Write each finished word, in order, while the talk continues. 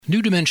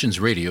New Dimensions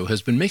Radio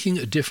has been making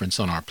a difference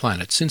on our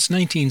planet since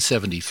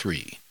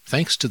 1973,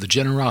 thanks to the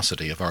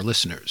generosity of our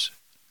listeners.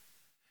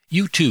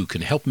 You too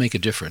can help make a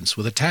difference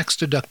with a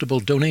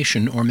tax-deductible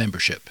donation or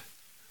membership.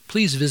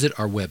 Please visit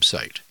our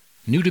website,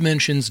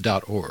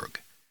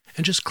 newdimensions.org,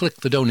 and just click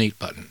the Donate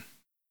button.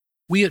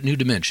 We at New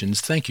Dimensions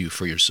thank you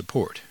for your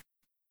support.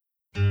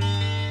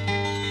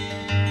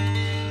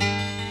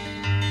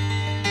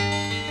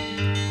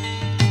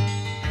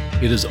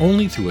 It is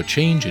only through a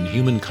change in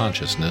human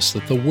consciousness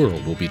that the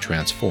world will be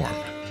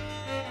transformed.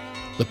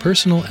 The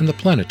personal and the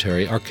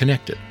planetary are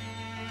connected.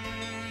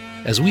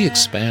 As we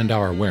expand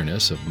our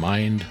awareness of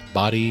mind,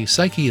 body,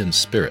 psyche, and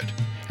spirit,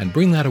 and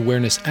bring that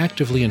awareness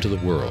actively into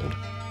the world,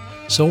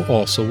 so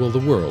also will the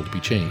world be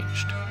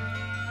changed.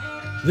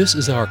 This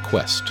is our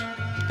quest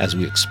as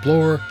we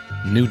explore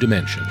new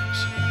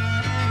dimensions.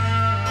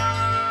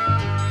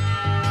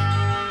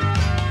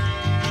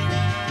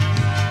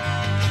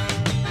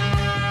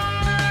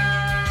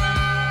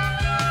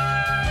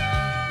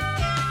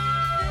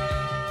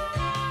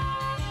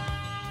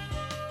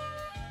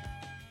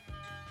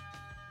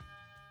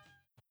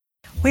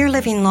 We're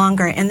living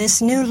longer, and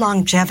this new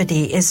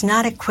longevity is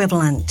not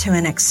equivalent to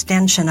an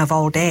extension of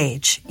old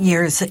age,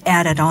 years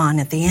added on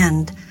at the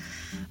end,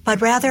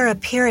 but rather a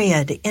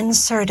period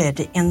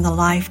inserted in the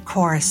life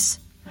course.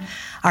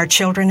 Our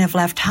children have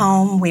left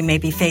home, we may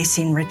be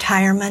facing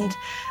retirement,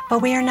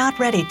 but we are not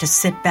ready to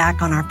sit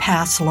back on our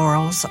past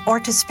laurels or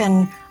to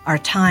spend our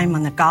time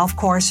on the golf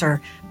course or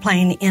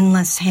playing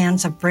endless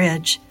hands of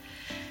bridge.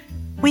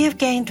 We have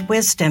gained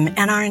wisdom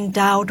and are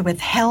endowed with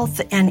health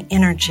and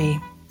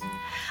energy.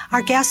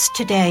 Our guest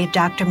today,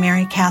 Dr.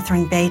 Mary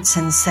Catherine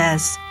Bateson,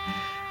 says,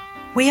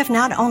 "We have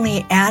not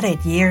only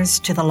added years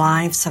to the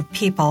lives of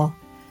people,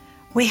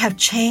 we have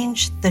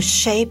changed the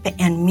shape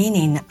and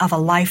meaning of a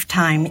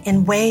lifetime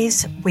in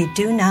ways we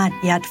do not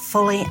yet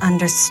fully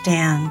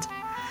understand,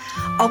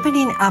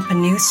 opening up a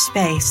new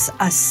space,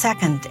 a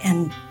second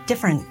and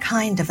different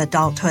kind of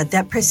adulthood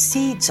that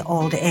precedes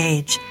old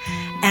age,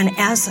 and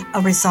as a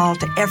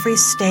result, every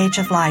stage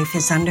of life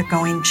is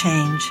undergoing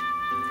change."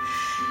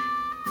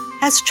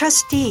 As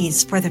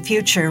trustees for the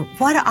future,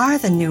 what are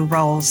the new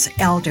roles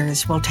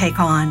elders will take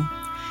on?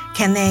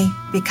 Can they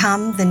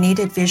become the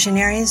needed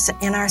visionaries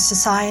in our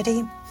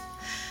society?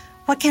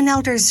 What can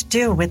elders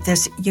do with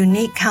this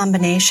unique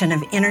combination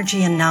of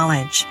energy and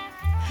knowledge?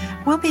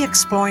 We'll be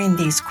exploring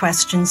these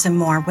questions and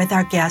more with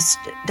our guest,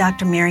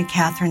 Dr. Mary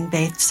Catherine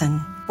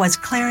Bateson. Was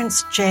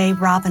Clarence J.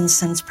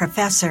 Robinson's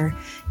professor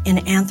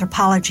in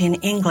anthropology and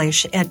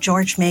English at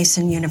George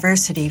Mason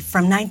University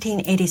from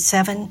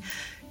 1987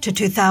 to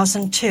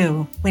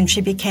 2002, when she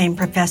became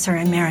Professor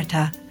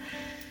Emerita.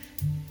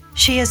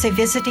 She is a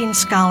visiting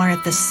scholar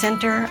at the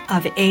Center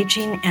of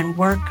Aging and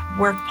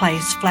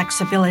Workplace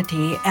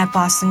Flexibility at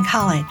Boston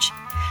College,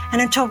 and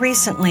until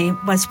recently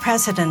was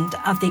president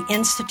of the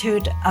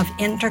Institute of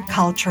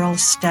Intercultural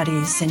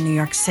Studies in New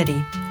York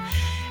City.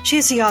 She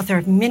is the author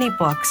of many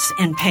books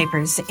and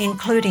papers,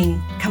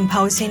 including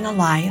Composing a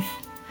Life,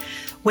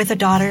 With a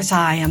Daughter's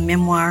Eye, a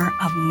memoir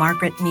of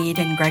Margaret Mead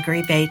and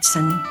Gregory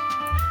Bateson,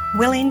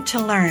 Willing to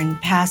Learn,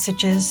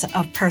 Passages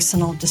of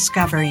Personal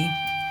Discovery,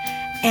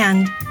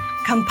 and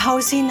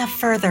Composing a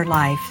Further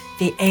Life,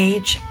 The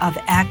Age of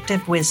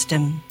Active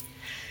Wisdom.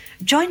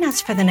 Join us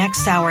for the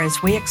next hour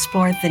as we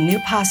explore the new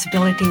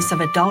possibilities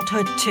of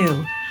adulthood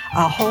too,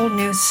 a whole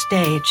new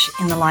stage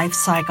in the life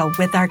cycle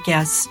with our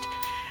guest,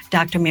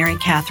 Dr. Mary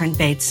Catherine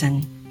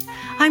Bateson.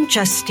 I'm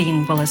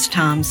Justine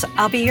Willis-Toms.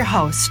 I'll be your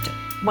host.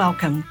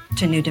 Welcome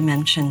to New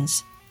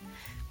Dimensions.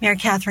 Mary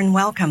Catherine,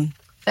 welcome.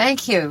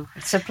 Thank you.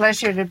 It's a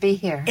pleasure to be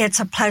here.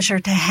 It's a pleasure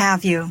to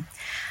have you.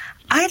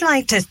 I'd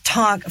like to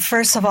talk,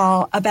 first of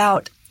all,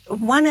 about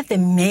one of the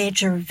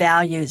major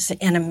values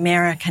in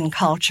American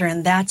culture,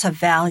 and that's a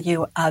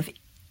value of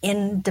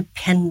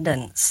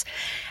independence.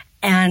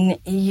 And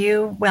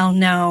you well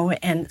know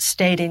and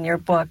state in your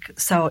book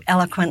so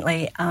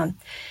eloquently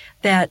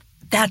that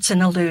that's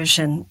an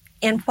illusion.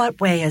 In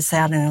what way is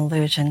that an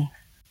illusion?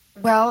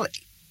 Well,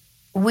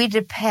 we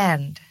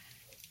depend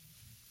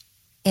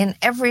in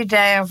every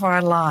day of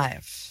our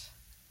lives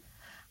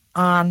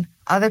on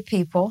other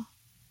people,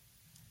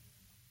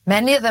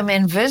 many of them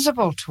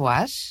invisible to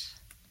us,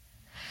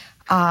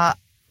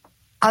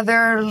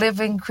 other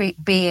living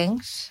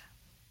beings,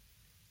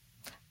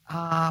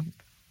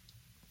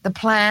 the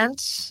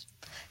plants,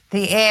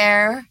 the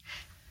air,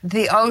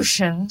 the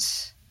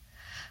oceans.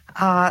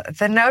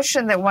 The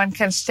notion that one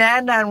can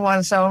stand on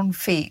one's own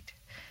feet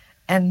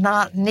and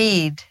not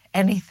need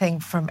anything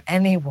from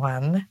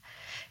anyone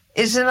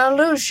is an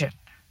illusion.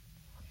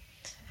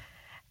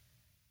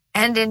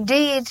 And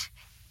indeed,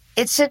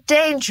 it's a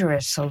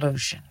dangerous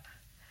illusion.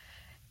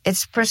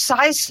 It's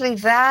precisely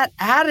that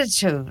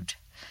attitude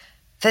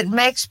that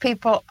makes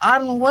people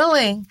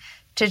unwilling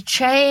to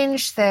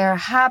change their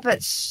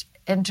habits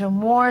into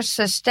more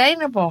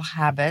sustainable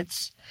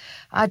habits,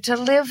 to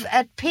live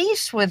at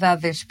peace with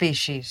other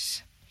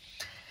species.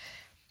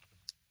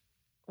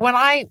 When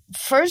I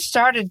first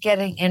started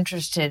getting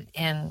interested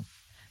in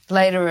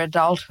later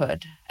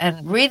adulthood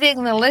and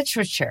reading the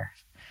literature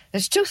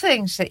There's two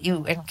things that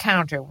you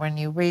encounter when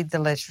you read the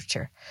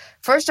literature.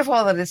 First of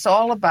all, that it's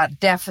all about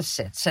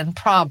deficits and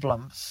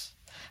problems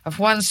of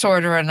one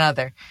sort or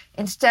another,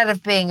 instead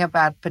of being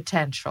about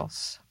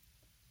potentials.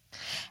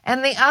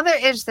 And the other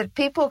is that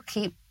people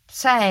keep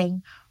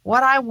saying,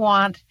 what I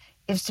want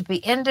is to be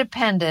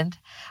independent.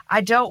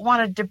 I don't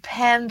want to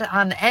depend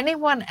on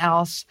anyone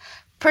else,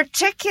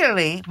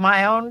 particularly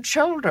my own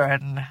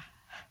children.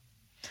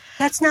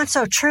 That's not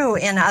so true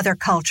in other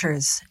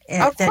cultures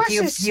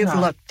that you've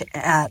looked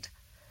at.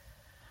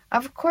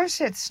 Of course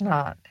it's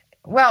not.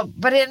 Well,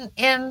 but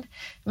in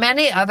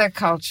many other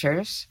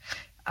cultures,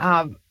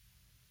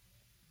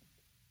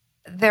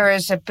 there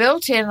is a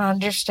built-in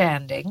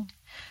understanding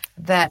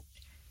that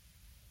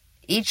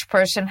each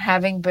person,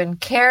 having been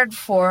cared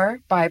for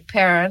by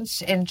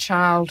parents in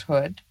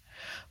childhood,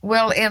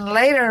 will in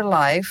later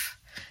life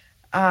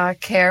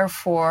care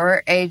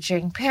for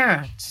aging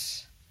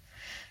parents.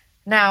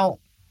 Now,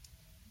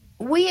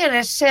 we, in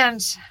a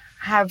sense,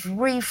 have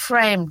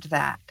reframed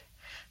that.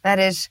 That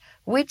is,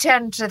 we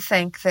tend to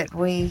think that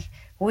we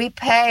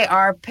pay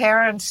our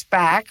parents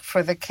back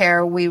for the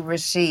care we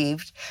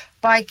received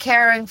by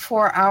caring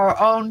for our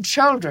own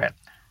children.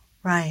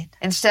 Right.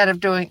 Instead of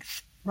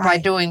by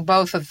doing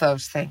both of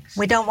those things.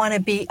 We don't want to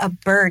be a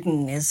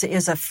burden is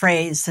a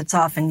phrase that's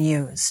often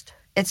used.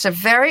 It's a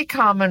very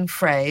common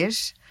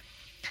phrase.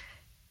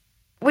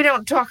 We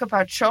don't talk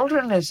about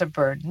children as a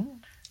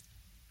burden.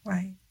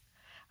 Right.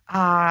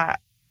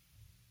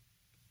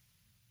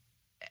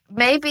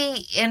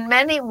 Maybe in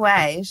many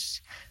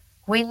ways,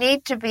 we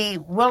need to be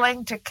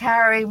willing to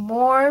carry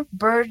more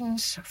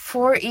burdens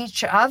for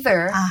each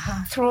other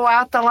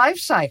throughout the life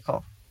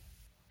cycle.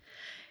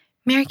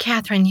 Mary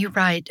Catherine, you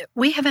write,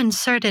 we have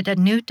inserted a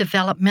new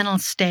developmental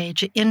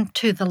stage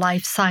into the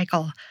life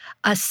cycle,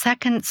 a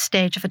second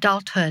stage of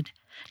adulthood,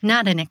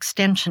 not an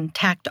extension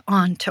tacked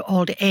on to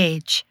old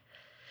age.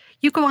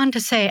 You go on to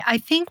say, I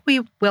think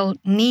we will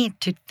need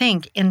to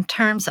think in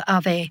terms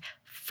of a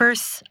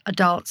first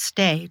adult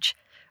stage.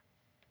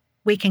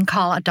 We can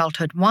call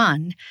adulthood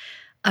 1,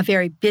 a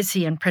very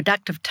busy and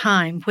productive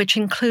time, which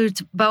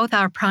includes both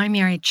our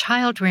primary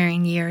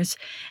child-rearing years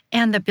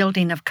and the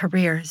building of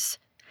careers.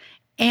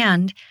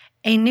 And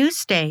a new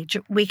stage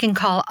we can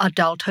call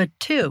adulthood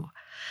 2.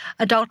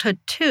 Adulthood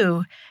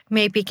 2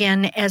 may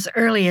begin as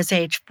early as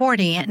age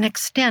 40 and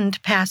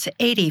extend past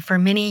 80 for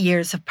many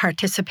years of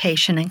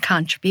participation and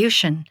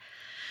contribution.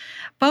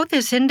 Both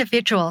as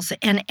individuals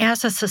and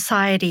as a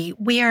society,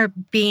 we are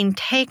being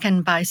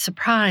taken by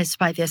surprise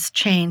by this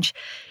change,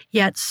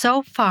 yet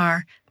so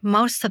far,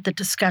 most of the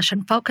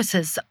discussion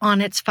focuses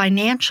on its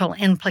financial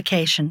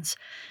implications,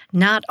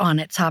 not on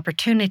its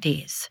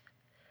opportunities.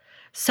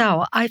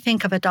 So I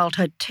think of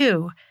adulthood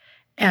 2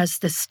 as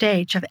the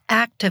stage of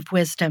active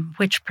wisdom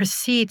which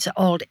precedes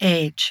old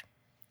age.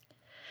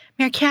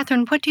 Mary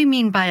Catherine, what do you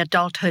mean by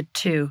adulthood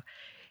 2,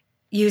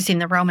 using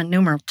the Roman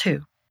numeral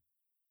 2?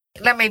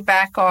 Let me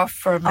back off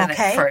for a minute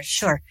first.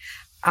 Sure.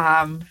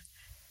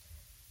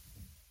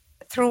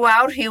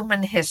 Throughout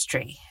human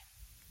history,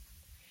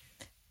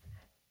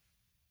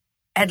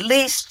 at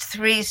least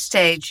 3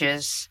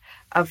 stages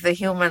of the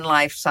human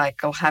life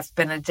cycle have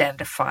been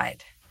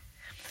identified.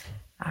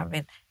 I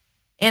mean,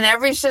 in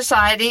every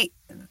society,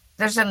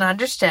 there's an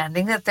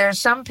understanding that there are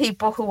some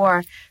people who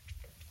are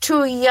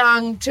too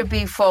young to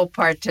be full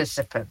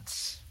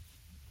participants.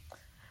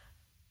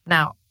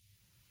 Now,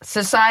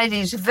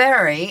 societies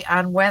vary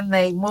on when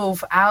they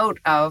move out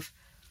of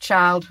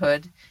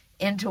childhood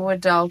into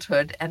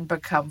adulthood and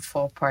become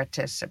full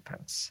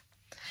participants.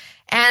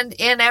 And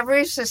in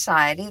every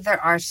society,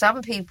 there are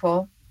some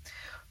people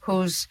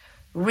whose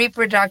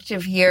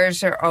reproductive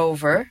years are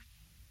over,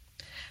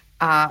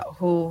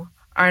 who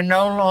are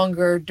no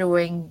longer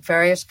doing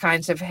various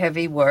kinds of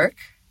heavy work,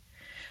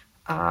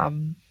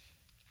 who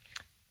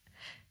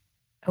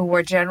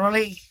were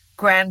generally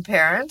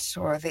grandparents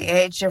or the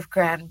age of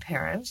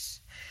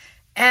grandparents,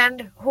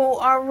 and who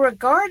are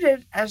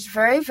regarded as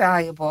very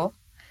valuable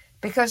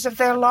because of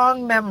their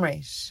long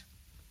memories.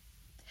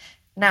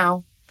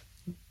 Now,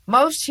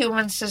 most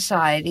human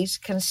societies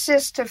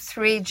consist of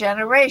 3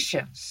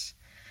 generations.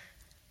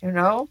 You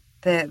know,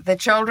 the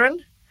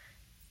children,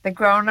 the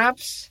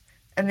grown-ups,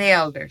 and the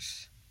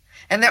elders.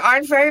 And there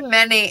aren't very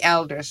many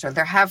elders, or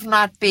there have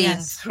not been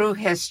through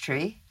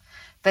history.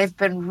 They've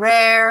been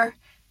rare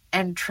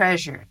and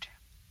treasured.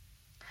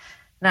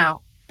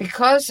 Now,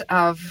 because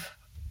of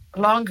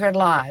longer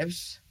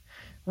lives,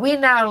 we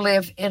now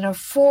live in a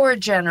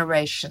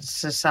 4-generation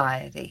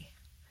society,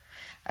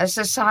 a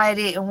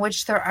society in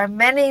which there are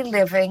many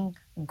living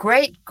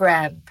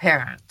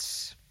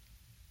great-grandparents.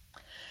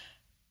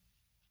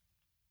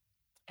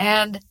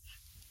 And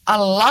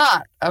a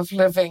lot of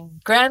living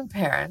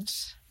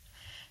grandparents,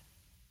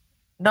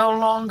 no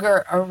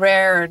longer a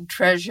rare and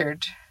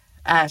treasured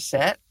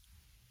asset.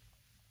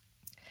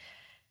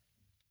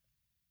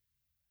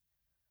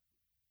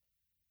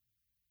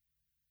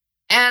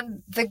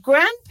 And the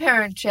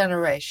grandparent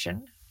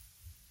generation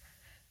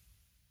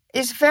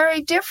is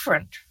very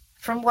different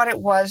from what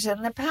it was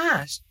in the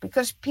past,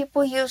 because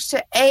people used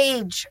to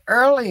age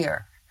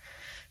earlier.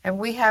 And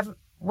we have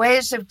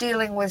ways of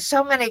dealing with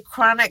so many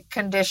chronic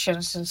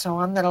conditions and so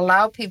on that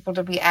allow people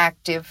to be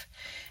active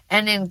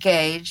and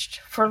engaged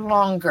for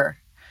longer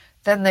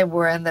than they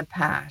were in the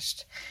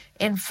past.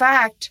 In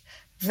fact,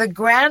 the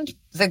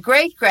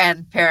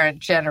great-grandparent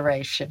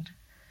generation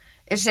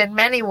is in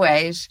many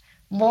ways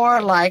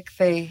more like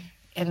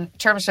in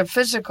terms of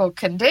physical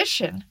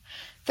condition,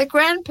 the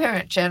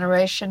grandparent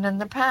generation in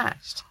the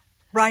past.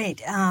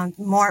 Right,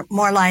 more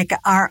like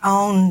our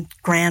own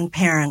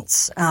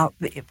grandparents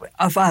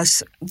of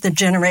us, the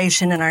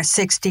generation in our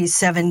 60s,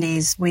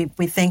 70s.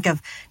 We think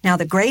of now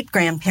the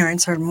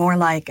great-grandparents are more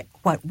like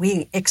what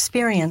we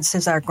experience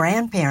as our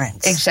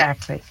grandparents.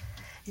 Exactly.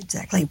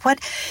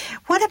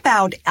 What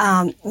about,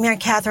 Mary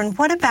Catherine,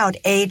 what about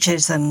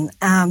ageism?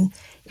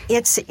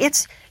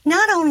 It's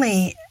not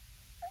only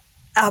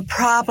a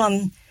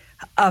problem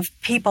of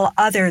people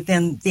other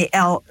than the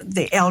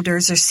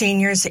elders or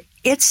seniors.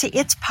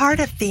 It's part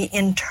of the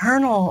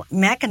internal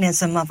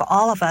mechanism of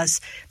all of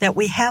us that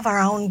we have our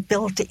own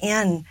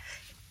built-in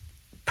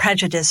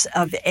prejudice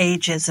of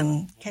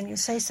ageism. Can you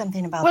say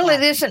something about that? Well,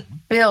 it isn't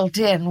built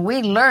in.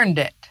 We learned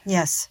it.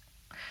 Yes.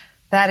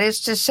 That is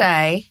to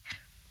say,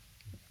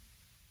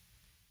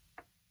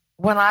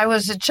 when I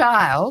was a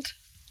child,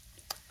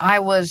 I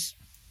was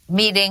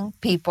meeting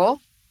people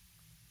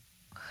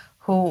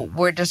who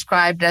were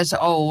described as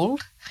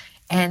old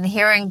and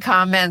hearing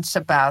comments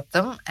about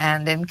them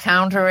and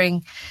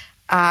encountering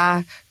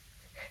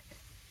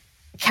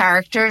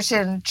characters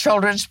in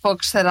children's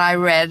books that I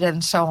read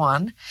and so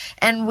on.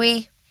 And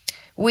we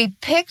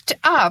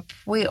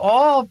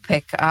all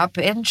pick up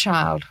in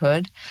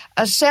childhood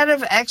a set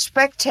of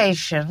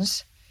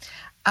expectations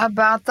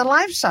about the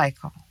life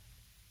cycle.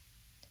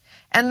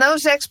 And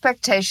those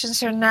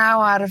expectations are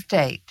now out of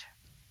date.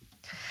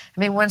 I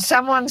mean, when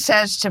someone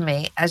says to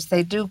me, as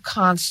they do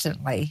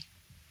constantly,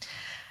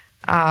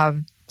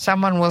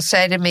 someone will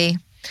say to me,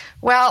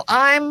 well,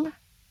 I'm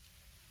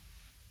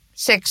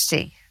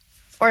 60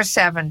 or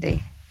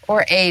 70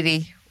 or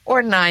 80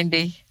 or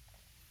 90,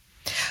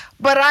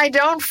 but I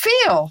don't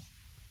feel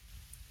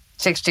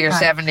 60 or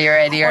 70 or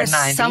 80 or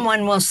 90.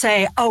 Someone will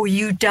say, oh,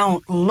 you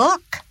don't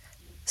look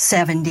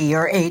 70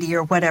 or 80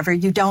 or whatever.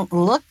 You don't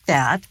look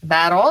that.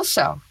 That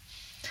also.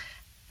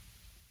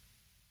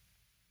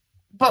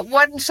 But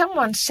when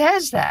someone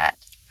says that,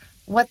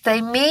 what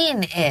they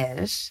mean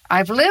is,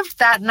 I've lived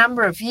that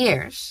number of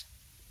years,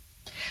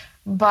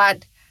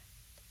 but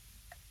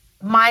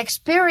my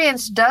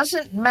experience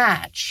doesn't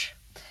match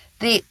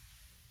the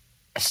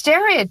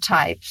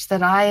stereotypes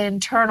that I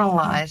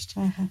internalized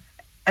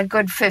a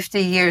good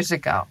 50 years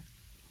ago.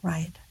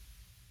 Right.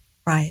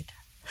 I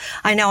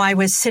know I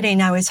was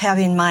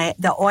having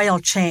the oil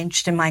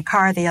changed in my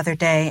car the other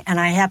day, and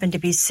I happened to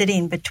be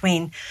sitting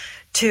between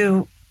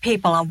two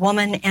people, a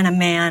woman and a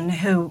man,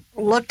 who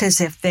looked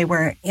as if they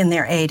were in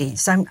their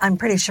 80s. I'm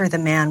pretty sure the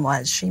man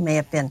was. She may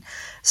have been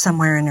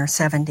somewhere in her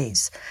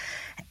 70s.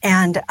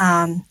 And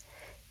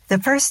the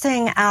first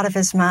thing out of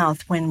his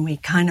mouth when we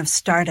kind of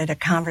started a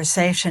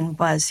conversation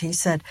was, he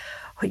said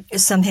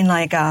something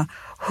like,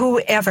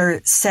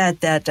 whoever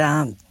said that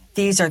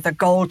these are the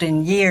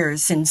golden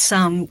years, in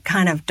some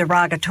kind of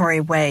derogatory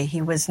way.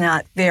 He was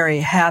not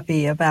very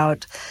happy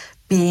about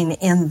being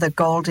in the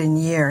golden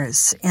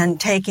years,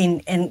 and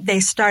they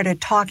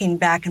started talking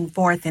back and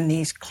forth in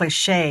these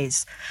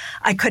cliches.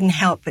 I couldn't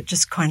help but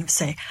just kind of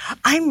say,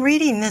 I'm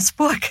reading this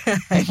book.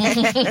 And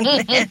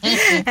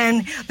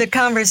the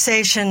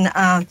conversation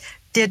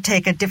did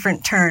take a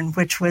different turn,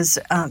 which was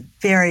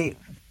very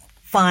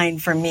fine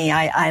for me.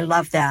 I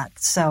love that.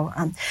 So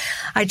I'm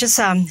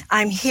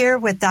here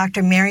with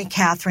Dr. Mary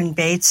Catherine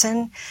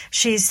Bateson.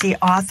 She's the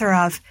author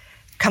of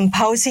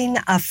Composing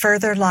a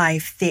Further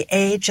Life, The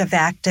Age of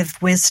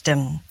Active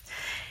Wisdom.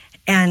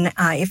 And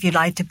if you'd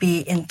like to be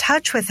in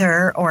touch with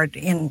her or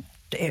in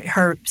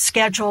her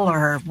schedule or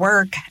her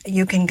work,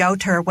 you can go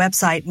to her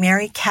website,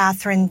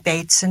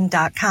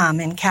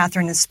 MaryCatherineBateson.com. And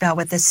Catherine is spelled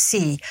with a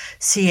C,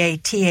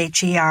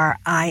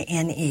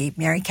 C-A-T-H-E-R-I-N-E,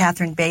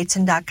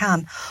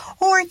 MaryCatherineBateson.com.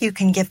 Or you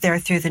can get there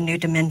through the New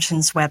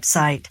Dimensions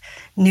website,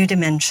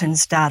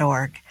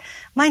 newdimensions.org.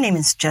 My name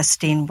is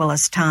Justine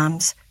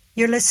Willis-Toms.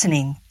 You're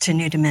listening to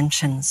New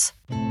Dimensions.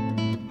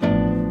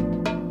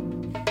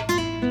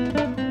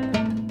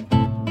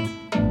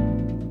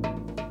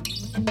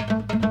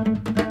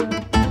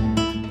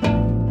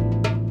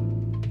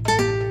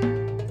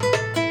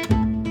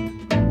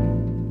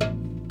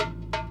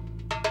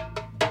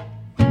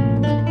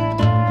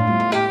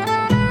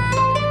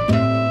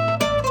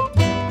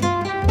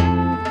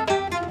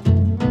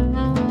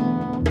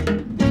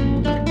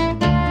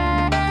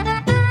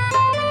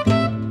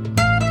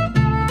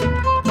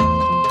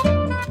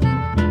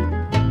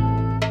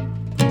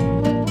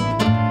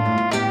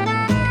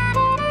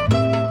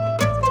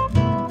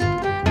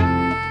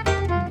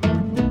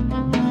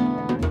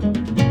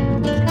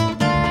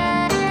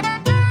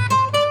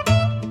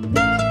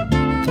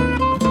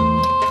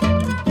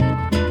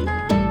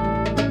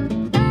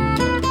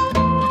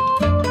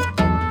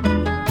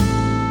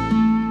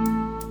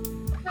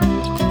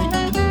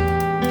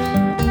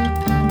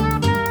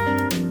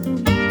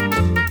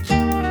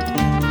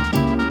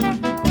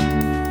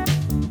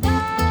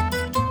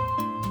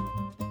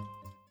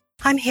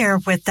 I'm here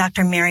with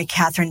Dr. Mary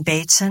Catherine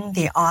Bateson,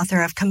 the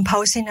author of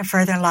Composing a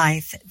Further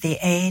Life, The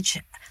Age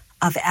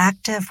of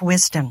Active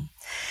Wisdom.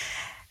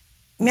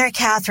 Mary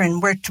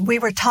Catherine, we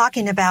were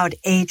talking about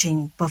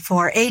ageism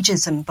before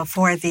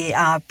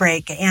the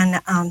break, and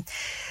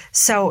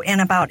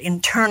about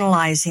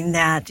internalizing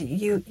that.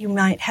 You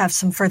might have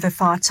some further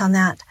thoughts on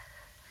that.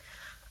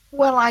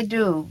 Well, I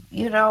do.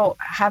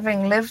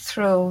 Having lived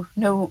through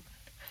new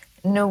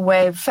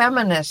wave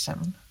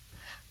feminism,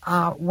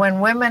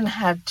 when women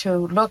had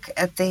to look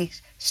at the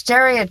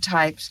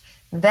stereotypes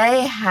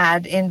they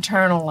had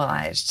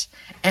internalized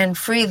and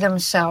free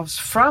themselves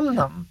from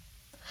them,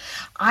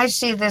 I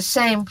see the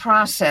same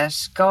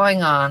process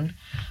going on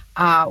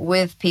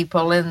with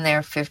people in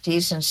their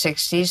 50s and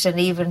 60s and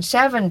even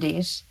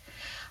 70s,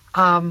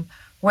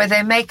 where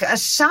they make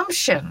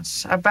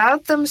assumptions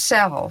about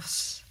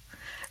themselves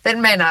that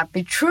may not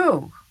be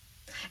true.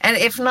 And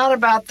if not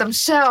about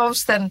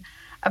themselves, then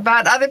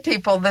about other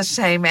people the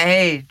same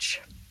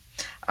age.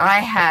 I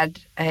had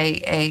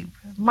a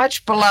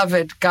much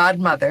beloved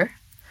godmother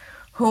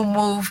who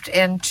moved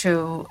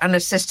into an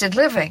assisted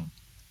living.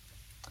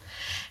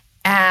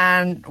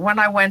 And when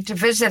I went to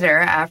visit her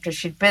after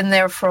she'd been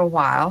there for a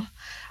while,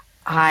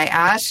 I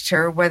asked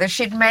her whether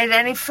she'd made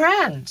any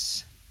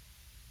friends.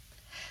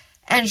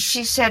 And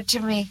she said to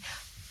me,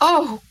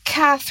 "Oh,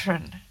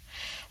 Catherine,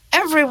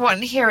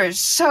 everyone here is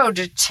so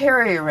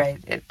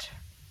deteriorated."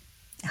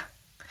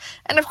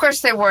 And of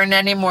course, they weren't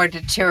any more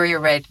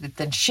deteriorated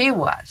than she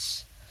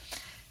was.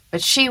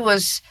 But she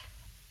was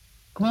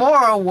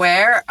more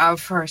aware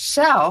of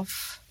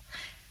herself,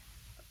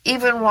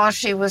 even while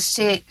she was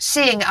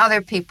seeing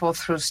other people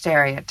through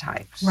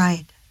stereotypes.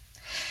 Right.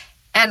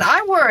 And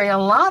I worry a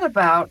lot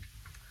about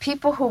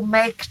people who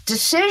make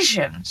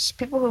decisions,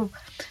 people who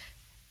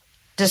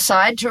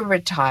decide to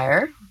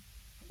retire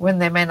when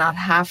they may not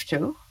have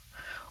to,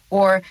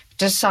 or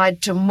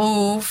decide to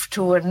move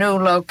to a new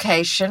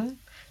location,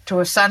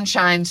 to a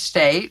sunshine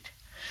state,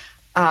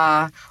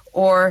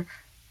 or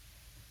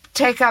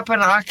take up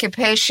an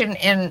occupation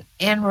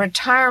in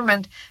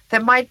retirement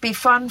that might be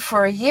fun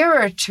for a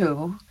year or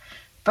two,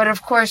 but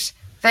of course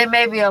they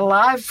may be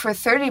alive for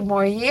 30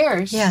 more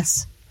years.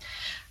 Yes.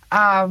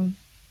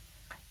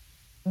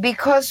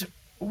 Because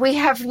we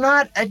have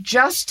not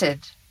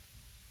adjusted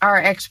our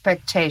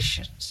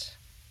expectations.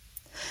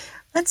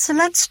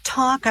 Let's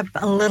talk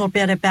a little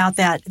bit about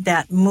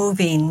that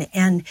moving.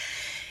 And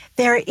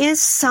there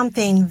is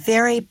something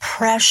very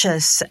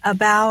precious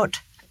about,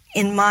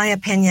 in my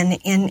opinion,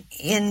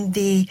 in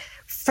the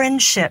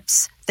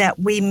friendships that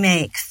we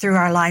make through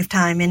our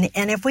lifetime. And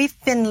if we've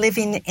been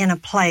living in a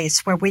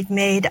place where we've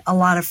made a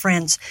lot of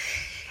friends,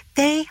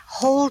 they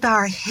hold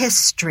our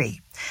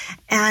history.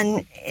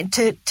 And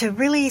to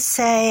really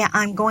say,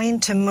 I'm going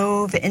to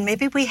move, and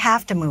maybe we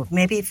have to move,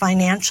 maybe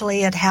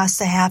financially it has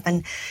to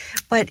happen,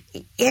 but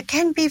it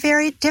can be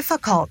very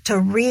difficult to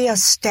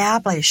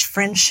reestablish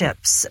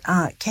friendships.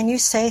 Can you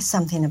say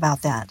something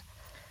about that?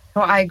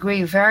 Well, I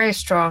agree very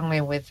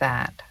strongly with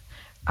that.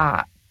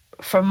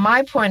 From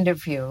my point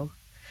of view,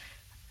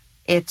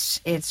 it's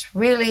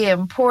really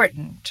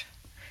important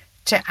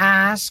to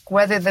ask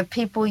whether the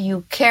people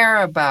you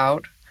care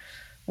about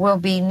will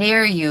be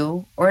near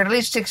you, or at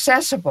least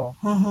accessible,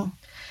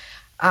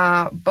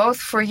 both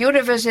for you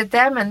to visit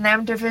them and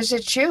them to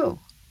visit you.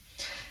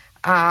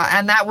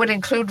 And that would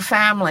include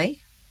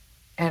family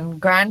and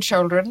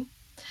grandchildren,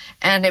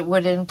 and it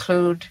would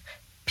include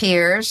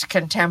peers,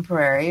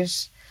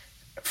 contemporaries,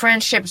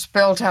 friendships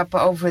built up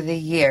over the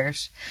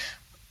years.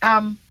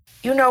 One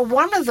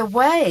of the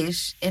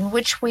ways in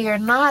which we are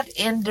not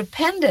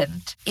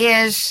independent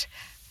is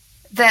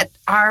that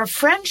our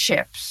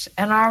friendships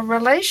and our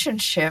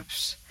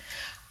relationships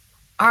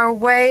are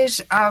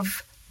ways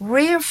of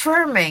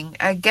reaffirming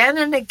again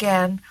and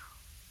again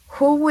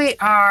who we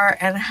are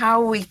and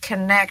how we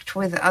connect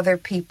with other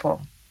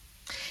people.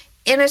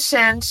 In a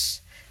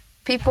sense,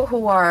 people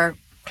who are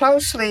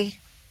closely,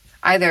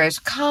 either as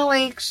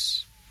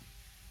colleagues,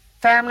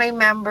 family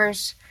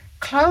members,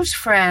 close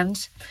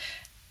friends,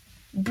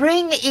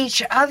 bring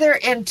each other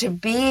into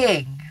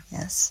being.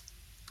 Yes.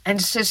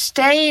 And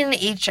sustain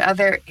each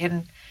other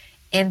in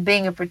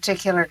being a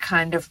particular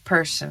kind of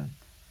person.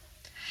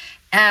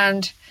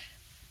 And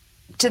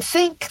to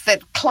think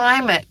that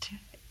climate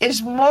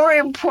is more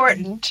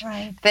important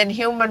than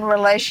human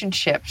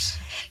relationships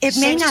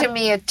seems to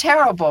me a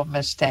terrible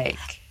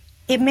mistake.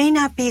 It may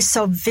not be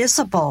so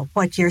visible,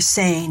 what you're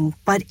saying,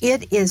 but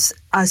it is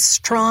a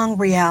strong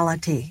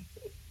reality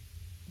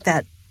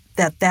that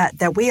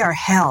we are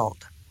held.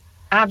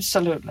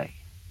 Absolutely.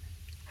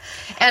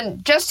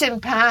 And just in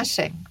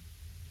passing,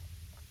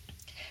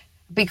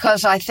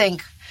 because I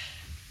think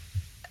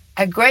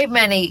a great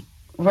many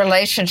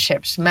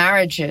relationships,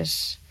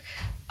 marriages,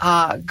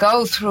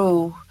 go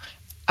through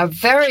a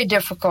very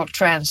difficult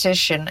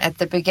transition at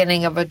the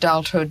beginning of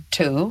adulthood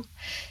too,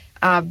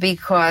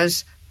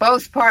 because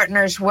both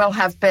partners will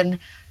have been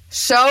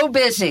so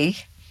busy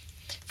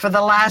for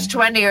the last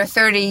 20 or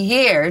 30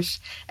 years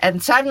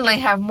and suddenly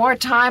have more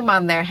time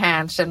on their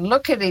hands and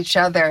look at each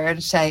other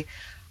and say,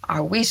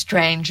 are we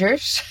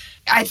strangers?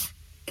 I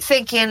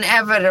think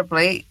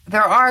inevitably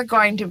there are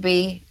going to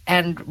be,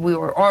 and we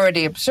were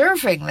already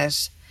observing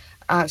this,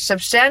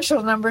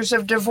 substantial numbers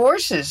of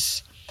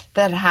divorces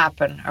that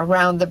happen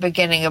around the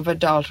beginning of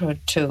adulthood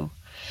too.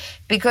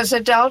 Because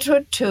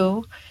adulthood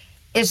too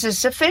is a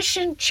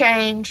sufficient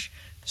change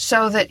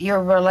so that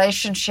your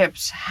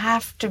relationships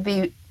have to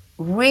be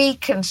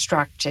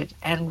reconstructed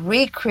and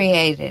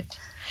recreated.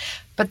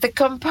 But the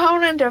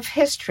component of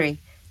history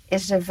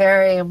is a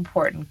very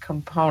important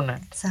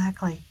component.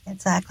 Exactly.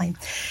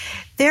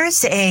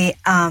 There's a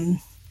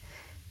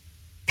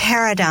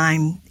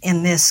paradigm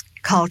in this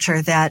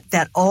culture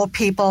that old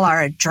people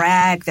are a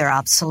drag, they're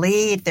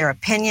obsolete, they're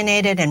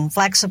opinionated,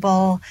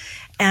 inflexible,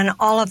 and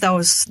all of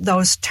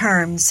those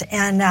terms.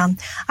 And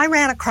I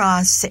ran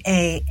across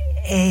a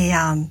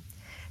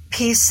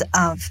piece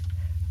of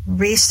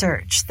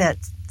research that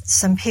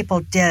some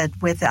people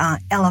did with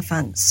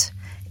elephants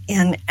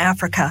in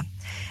Africa,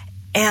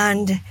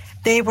 and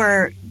they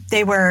were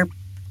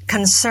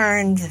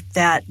concerned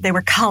that they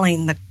were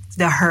culling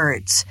the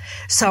herds.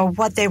 So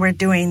what they were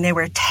doing, they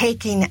were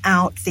taking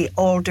out the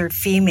older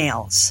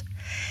females,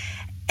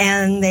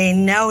 and they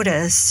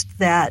noticed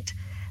that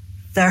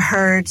the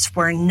herds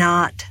were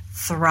not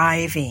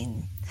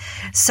thriving.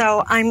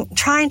 So I'm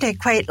trying to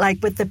equate,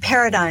 like, with the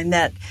paradigm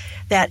that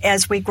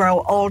as we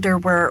grow older,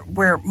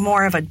 we're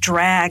more of a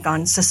drag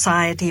on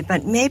society,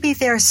 but maybe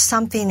there's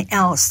something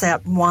else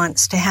that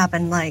wants to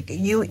happen. Like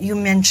you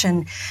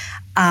mentioned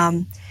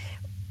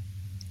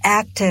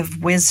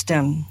active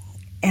wisdom,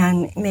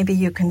 and maybe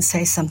you can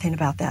say something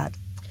about that.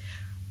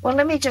 Well,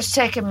 let me just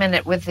take a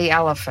minute with the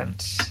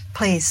elephants.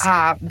 Please.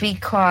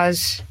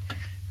 Because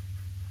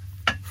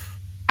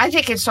I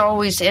think it's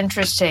always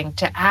interesting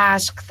to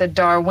ask the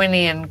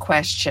Darwinian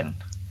question.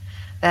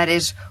 That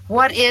is,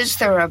 what is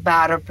there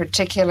about a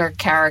particular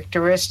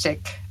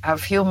characteristic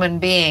of human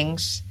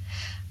beings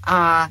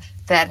that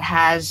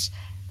has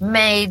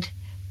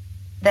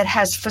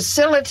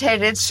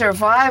facilitated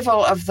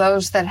survival of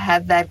those that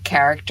had that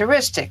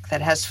characteristic,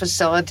 that has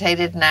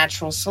facilitated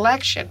natural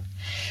selection?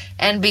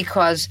 And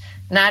because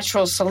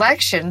natural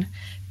selection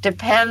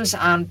depends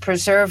on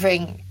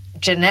preserving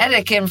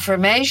genetic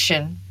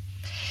information,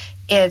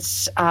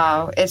 it's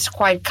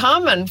quite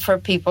common for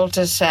people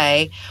to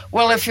say,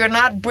 well, if you're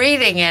not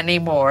breeding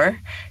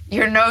anymore,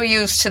 you're no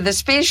use to the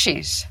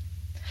species.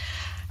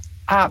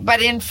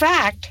 But in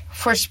fact,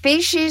 for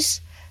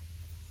species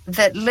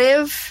that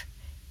live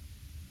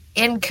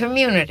in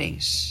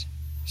communities,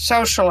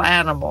 social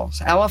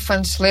animals,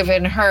 elephants live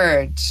in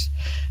herds,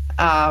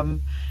 there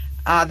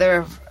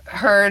are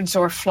herds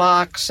or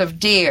flocks of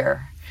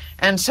deer,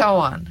 and so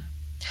on.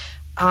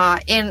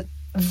 In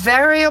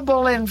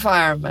variable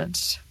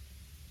environments,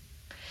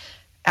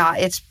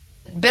 it's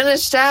been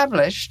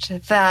established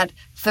that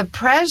the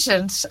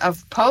presence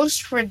of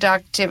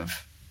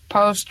post-reproductive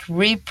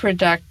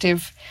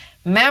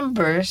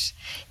members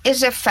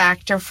is a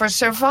factor for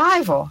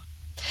survival.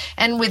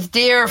 And with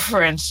deer,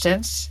 for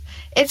instance,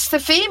 it's the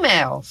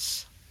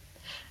females,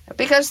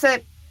 because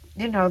the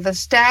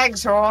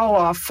stags are all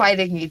off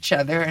fighting each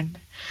other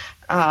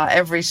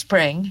every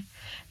spring.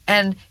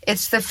 And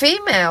it's the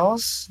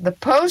females, the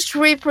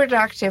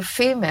post-reproductive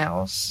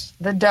females,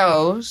 the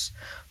does,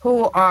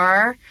 who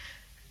are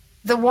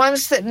the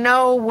ones that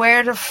know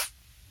where to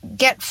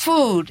get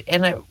food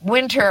in a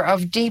winter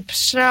of deep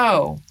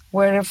snow,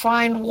 where to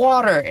find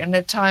water in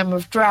a time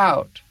of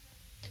drought.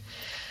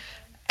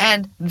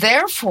 And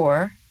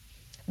therefore,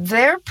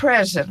 their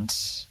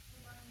presence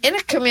in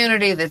a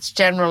community that's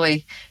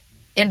generally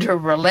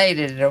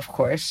interrelated, of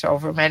course,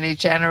 over many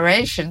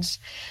generations,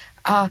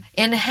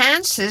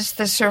 enhances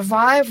the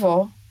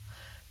survival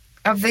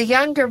of the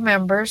younger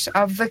members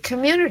of the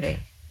community,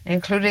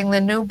 including the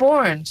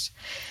newborns.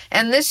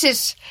 And this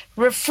is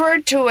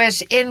referred to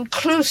as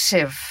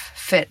inclusive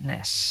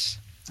fitness.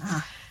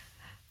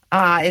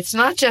 It's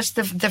not just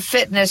the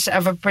fitness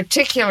of a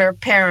particular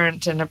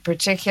parent and a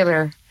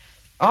particular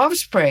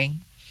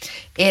offspring.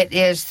 It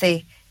is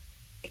the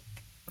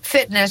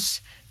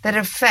fitness that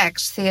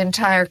affects the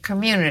entire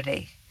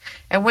community.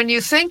 And when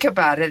you think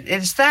about it,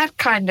 it's that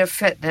kind of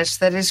fitness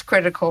that is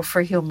critical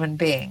for human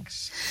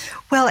beings.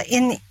 Well,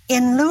 in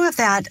lieu of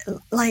that,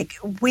 like,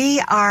 we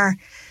are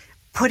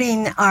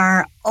putting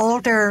our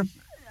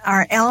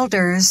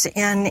elders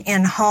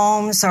in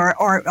homes,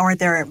 or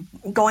they're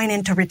going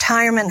into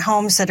retirement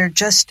homes that are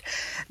just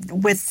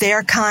with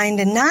their kind,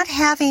 and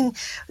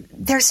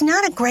there's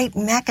not a great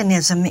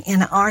mechanism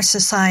in our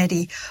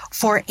society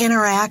for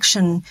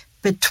interaction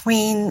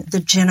between the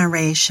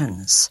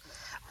generations.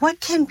 What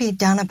can be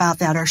done about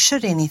that, or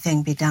should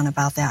anything be done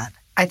about that?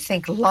 I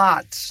think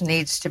lots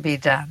needs to be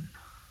done.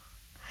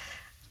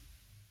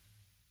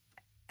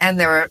 And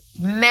there are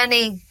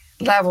many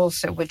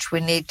levels at which we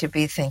need to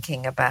be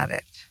thinking about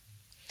it.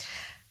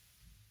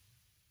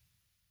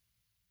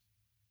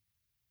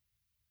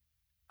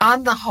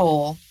 On the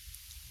whole,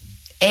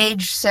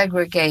 age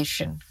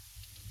segregation,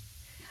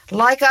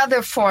 like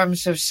other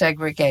forms of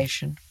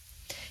segregation,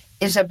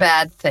 is a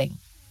bad thing.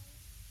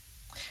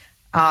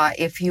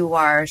 If you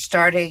are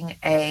starting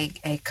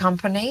a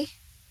company,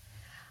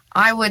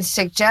 I would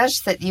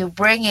suggest that you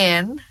bring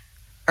in,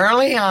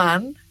 early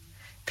on,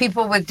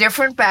 people with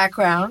different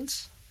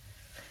backgrounds,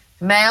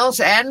 males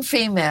and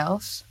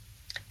females,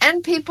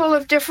 and people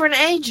of different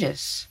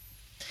ages,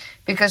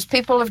 because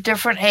people of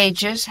different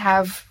ages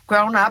have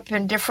grown up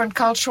in different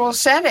cultural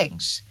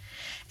settings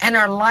and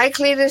are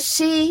likely to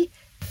see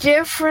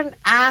different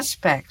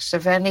aspects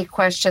of any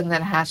question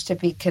that has to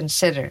be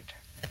considered.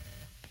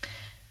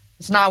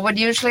 It's not what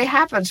usually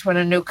happens when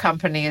a new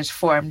company is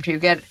formed. You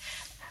get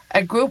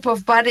a group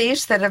of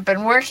buddies that have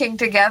been working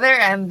together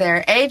and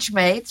they're age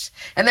mates,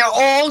 and they're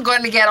all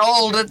going to get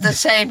old at the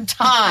same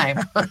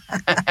time.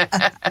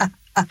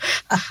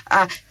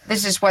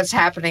 This is what's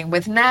happening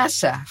with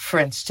NASA, for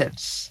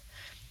instance,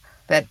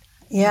 that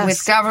yes.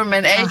 with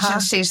government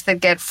agencies that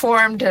get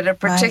formed at a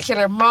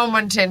particular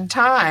moment in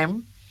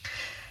time,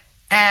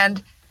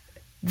 and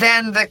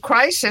then the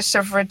crisis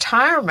of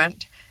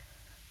retirement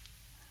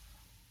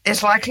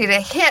is likely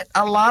to hit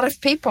a lot of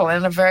people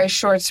in a very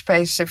short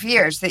space of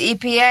years. The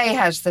EPA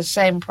has the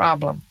same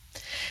problem,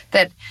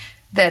 that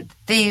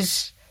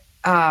these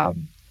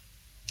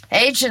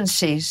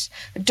agencies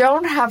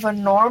don't have a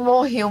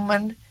normal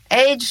human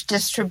age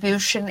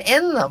distribution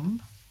in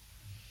them,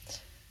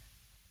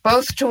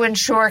 both to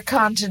ensure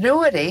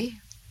continuity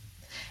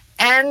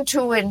and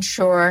to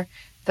ensure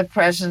the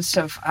presence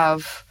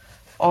of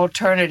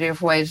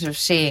alternative ways of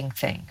seeing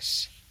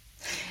things.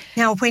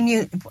 Now, when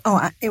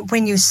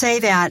you say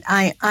that,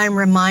 I'm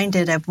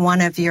reminded of one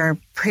of your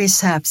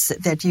precepts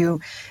that you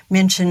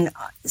mention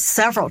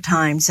several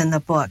times in the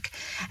book,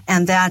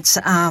 and that's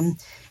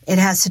it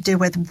has to do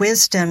with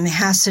wisdom, it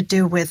has to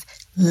do with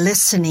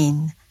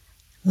listening.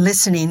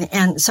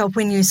 And so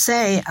when you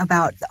say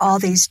about all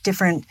these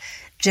different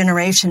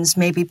generations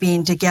maybe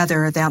being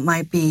together, that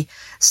might be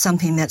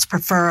something that's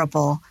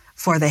preferable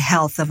for the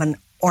health of an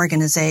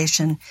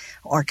organization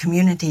or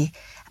community.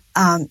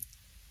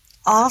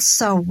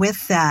 Also,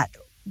 with that,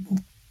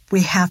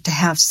 we have to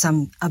have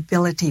some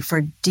ability for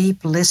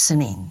deep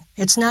listening.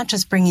 It's not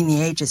just bringing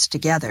the ages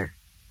together.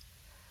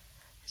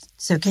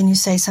 So can you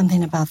say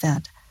something about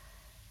that?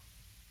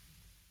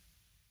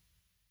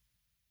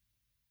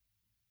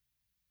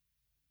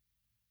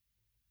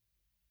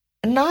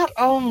 Not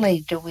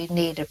only do we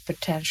need a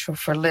potential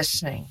for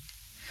listening,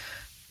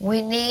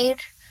 we need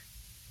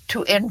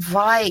to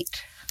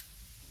invite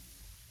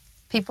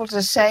people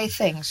to say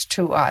things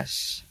to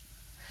us.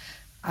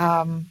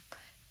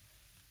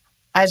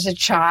 As a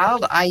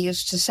child, I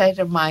used to say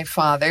to my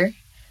father,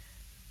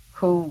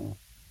 who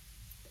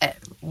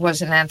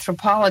was an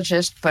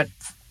anthropologist but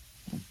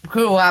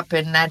grew up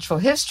in natural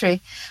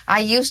history, I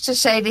used to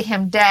say to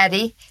him,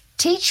 "Daddy,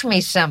 teach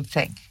me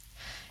something."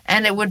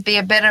 And it would be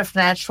a bit of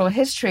natural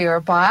history or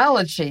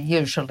biology,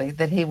 usually,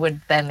 that he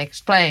would then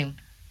explain.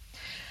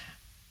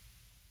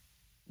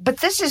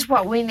 But this is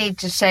what we need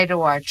to say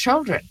to our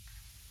children.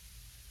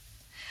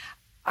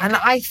 And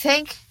I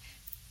think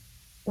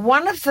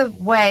one of the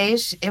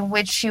ways in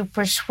which you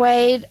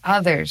persuade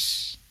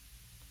others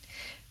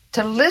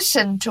to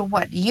listen to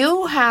what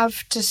you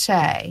have to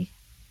say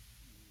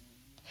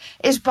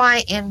is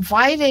by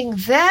inviting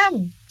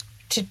them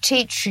to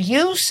teach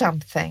you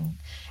something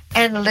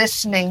and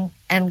listening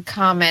and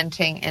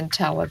commenting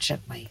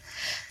intelligently,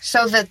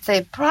 so that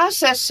the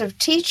process of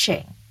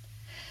teaching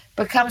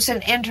becomes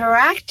an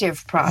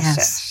interactive process.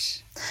 Yes.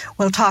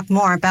 We'll talk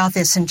more about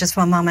this in just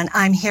one moment.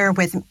 I'm here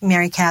with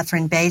Mary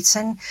Catherine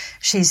Bateson.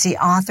 She's the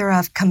author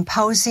of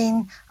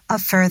Composing a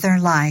Further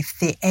Life,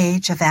 The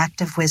Age of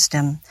Active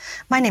Wisdom.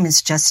 My name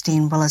is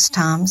Justine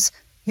Willis-Toms.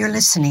 You're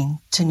listening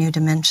to New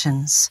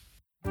Dimensions.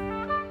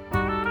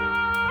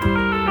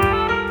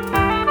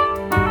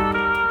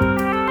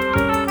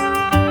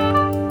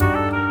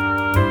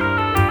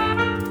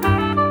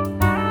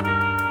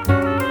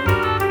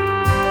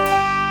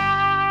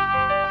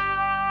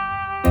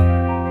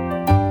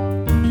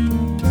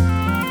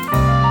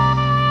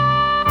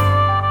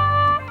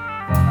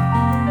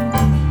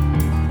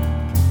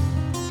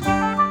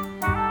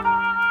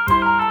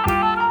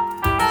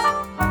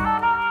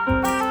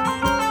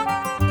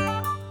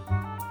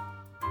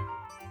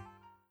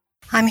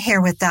 I'm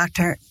here with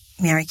Dr.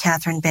 Mary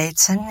Catherine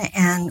Bateson,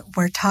 and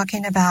we're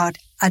talking about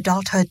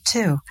adulthood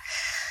too.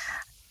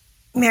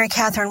 Mary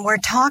Catherine, we're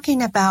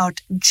talking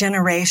about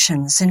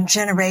generations and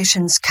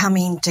generations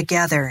coming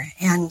together,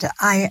 and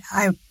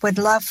I would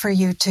love for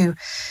you to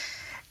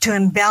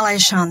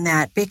embellish on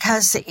that,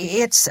 because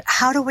it's,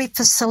 how do we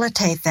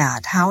facilitate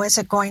that? How is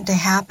it going to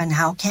happen?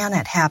 How can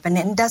it happen?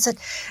 And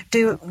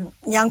do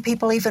young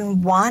people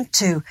even want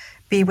to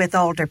be with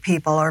older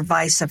people, or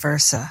vice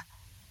versa?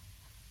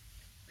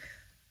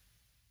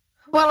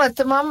 Well, at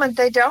the moment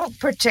they don't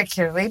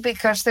particularly,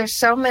 because there's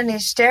so many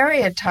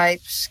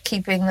stereotypes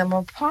keeping them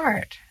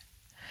apart.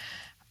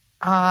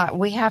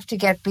 We have to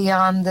get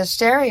beyond the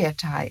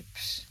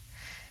stereotypes.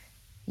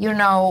 You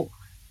know,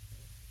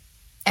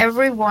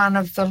 every one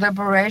of the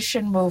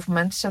liberation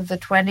movements of the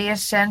 20th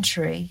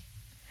century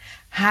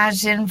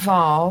has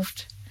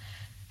involved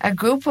a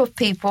group of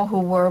people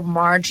who were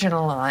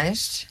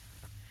marginalized,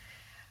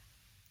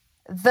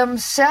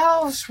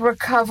 themselves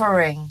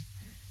recovering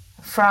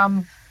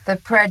from the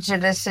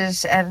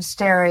prejudices and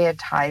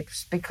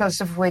stereotypes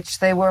because of which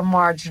they were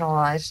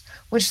marginalized,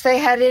 which they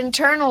had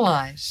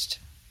internalized.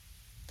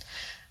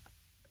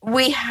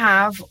 We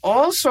have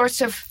all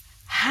sorts of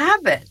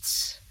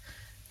habits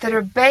that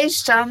are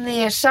based on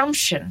the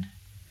assumption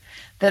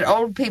that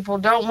old people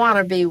don't want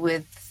to be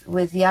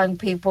with young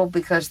people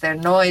because they're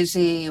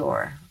noisy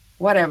or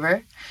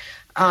whatever,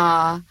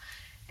 and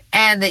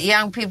that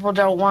young people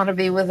don't want to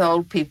be with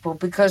old people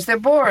because they're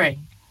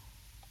boring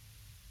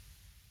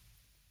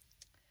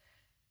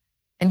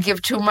and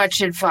give too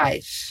much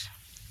advice.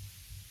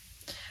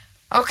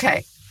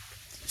 Okay,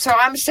 so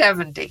I'm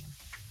 70.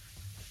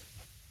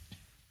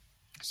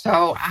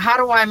 So how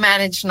do I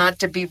manage not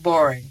to be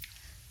boring?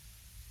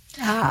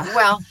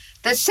 Well,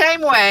 the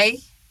same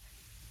way,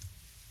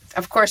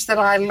 of course, that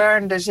I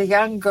learned as a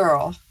young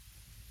girl.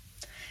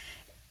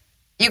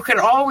 You can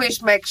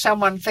always make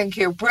someone think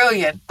you're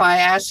brilliant by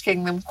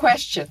asking them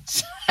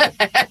questions,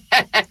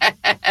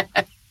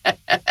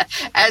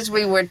 as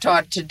we were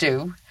taught to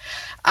do.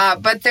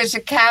 But there's a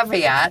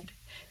caveat.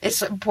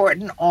 It's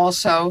important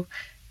also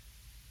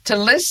to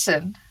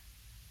listen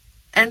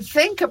and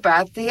think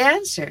about the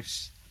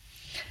answers.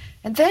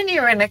 And then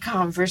you're in a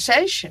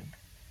conversation.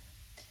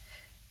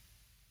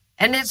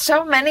 And in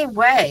so many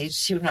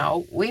ways, you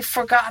know, we've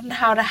forgotten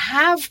how to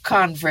have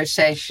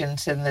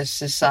conversations in this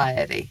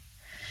society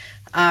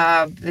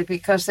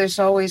because there's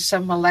always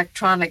some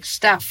electronic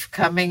stuff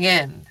coming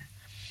in.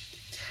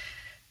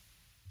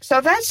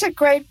 So that's a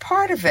great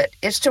part of it,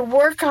 is to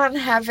work on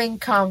having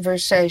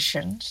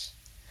conversations,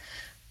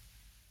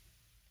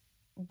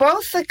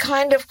 both the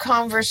kind of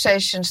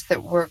conversations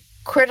that were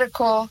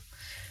critical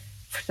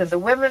to the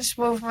women's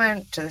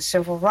movement, to the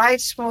civil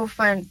rights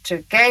movement, to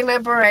gay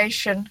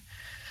liberation,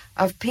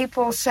 of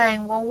people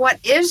saying, well, what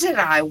is it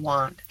I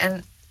want?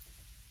 And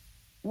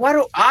what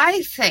do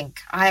I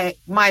think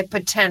my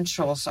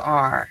potentials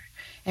are?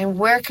 And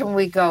where can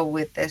we go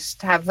with this?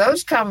 To have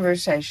those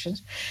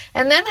conversations,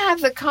 and then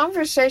have the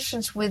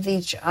conversations with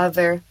each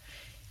other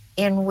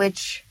in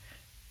which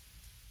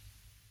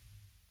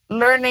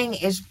learning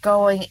is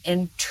going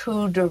in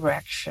two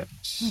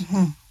directions.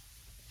 Mm-hmm.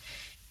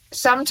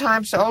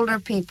 Sometimes older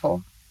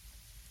people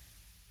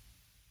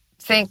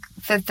think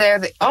that they're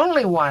the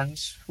only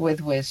ones with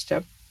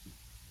wisdom.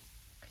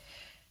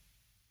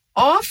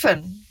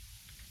 Often,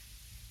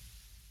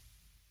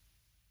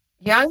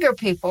 younger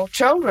people,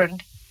 children,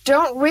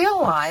 don't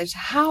realize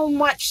how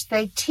much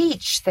they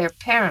teach their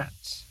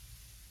parents.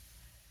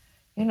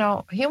 You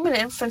know, human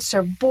infants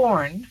are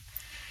born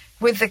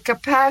with the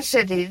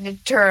capacity to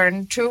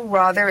turn two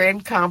rather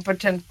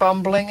incompetent,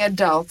 bumbling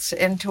adults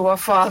into a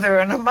father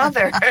and a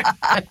mother.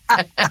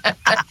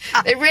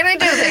 They really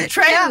do. They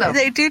train them.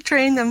 They do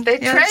train them. They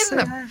train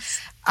them. Yes.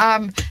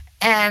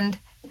 And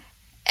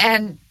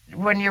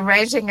when you're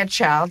raising a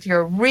child,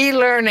 you're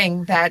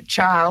relearning that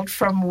child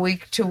from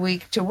week to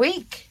week to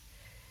week.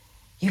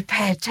 You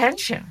pay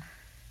attention.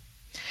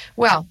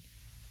 Well,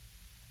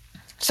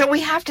 so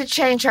we have to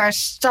change our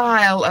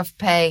style of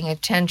paying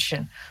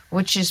attention,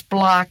 which is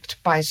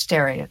blocked by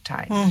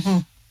stereotypes.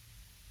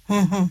 Mm-hmm.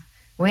 Mm-hmm.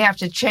 We have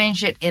to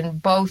change it in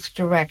both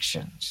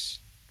directions.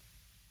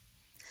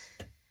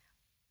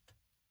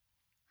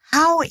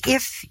 How,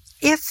 if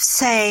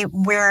say,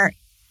 we're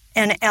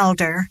an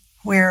elder,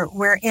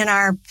 we're in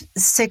our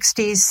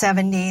 60s,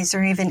 70s,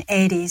 or even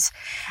 80s,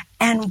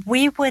 and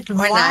we would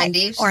like,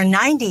 90s. Or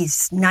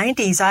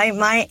 90s.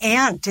 My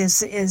aunt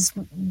is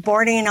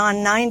bordering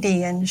on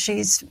 90, and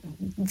she's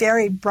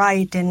very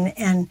bright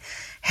and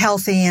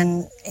healthy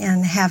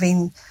and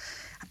having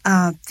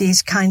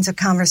these kinds of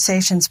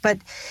conversations. But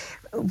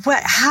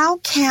how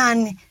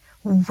can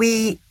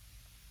we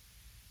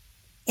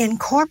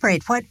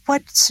incorporate,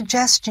 what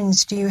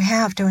suggestions do you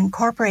have to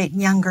incorporate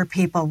younger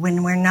people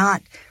when we're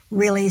not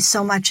really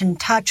so much in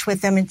touch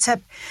with them,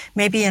 except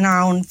maybe in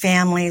our own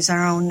families,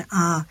 our own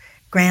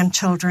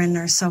grandchildren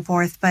or so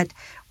forth, but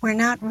we're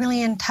not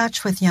really in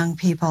touch with young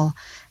people?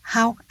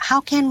 How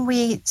can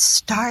we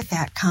start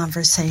that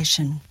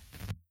conversation?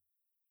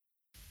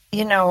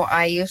 You know,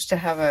 I used to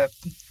have a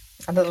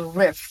little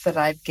riff that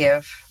I'd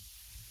give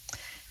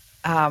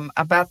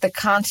about the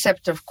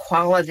concept of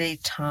quality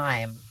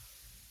time.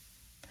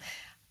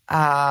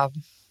 One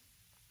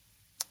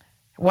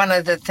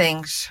of the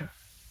things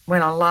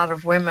when a lot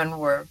of women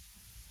were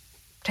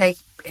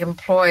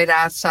employed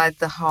outside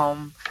the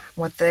home,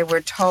 what they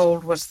were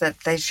told was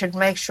that they should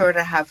make sure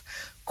to have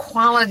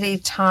quality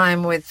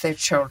time with their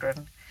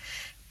children.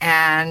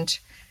 And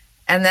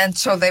then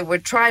so they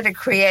would try to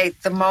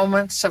create the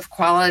moments of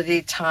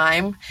quality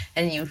time,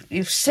 and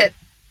you sit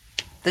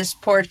this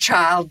poor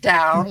child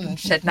down and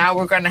said, now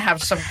we're going to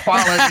have some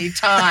quality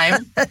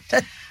time.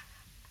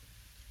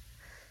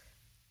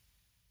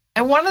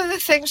 And one of the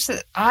things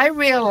that I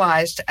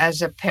realized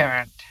as a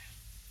parent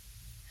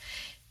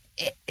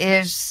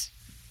is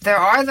there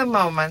are the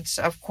moments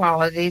of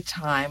quality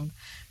time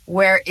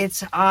where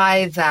it's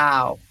I,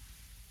 thou.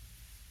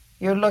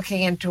 You're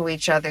looking into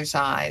each other's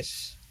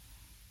eyes,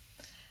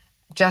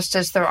 just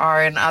as there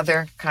are in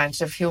other kinds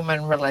of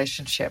human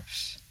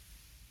relationships.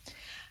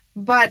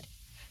 But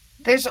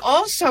there's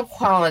also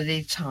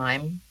quality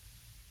time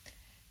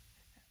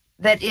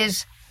that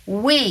is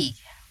we.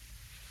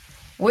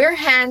 We're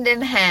hand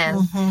in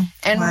hand,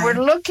 and we're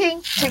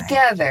looking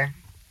together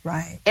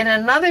in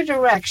another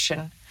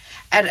direction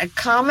at a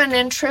common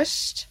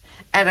interest,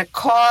 at a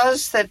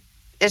cause that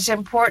is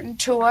important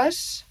to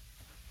us.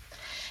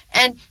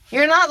 And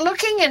you're not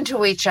looking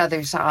into each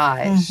other's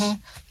eyes.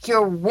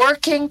 You're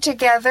working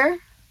together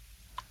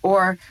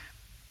or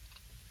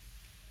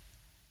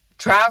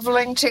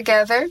traveling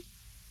together.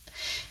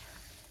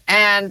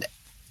 And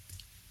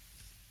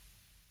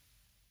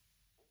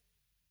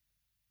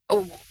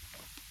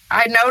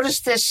I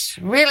noticed this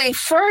really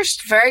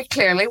first very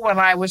clearly when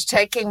I was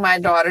taking my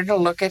daughter to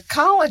look at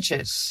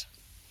colleges.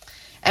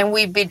 And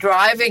we'd be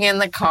driving in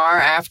the car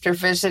after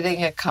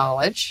visiting a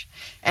college,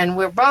 and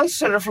we're both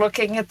sort of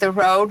looking at the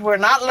road. We're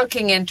not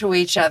looking into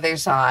each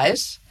other's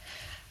eyes,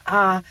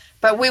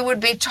 but we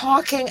would be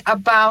talking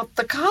about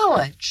the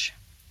college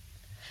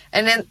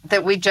and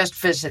that we just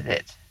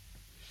visited.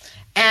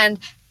 And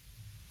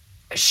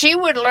she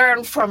would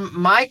learn from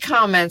my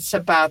comments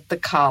about the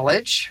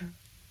college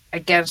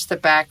against the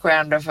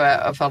background of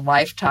a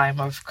lifetime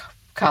of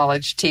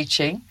college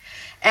teaching,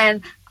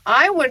 and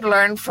I would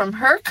learn from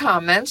her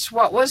comments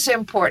what was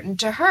important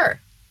to her.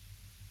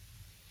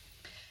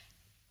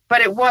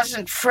 But it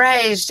wasn't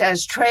phrased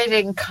as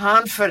trading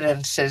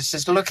confidences,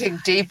 as looking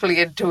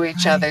deeply into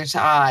each other's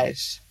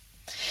eyes.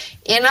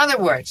 In other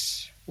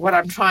words, what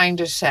I'm trying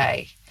to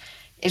say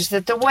is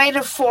that the way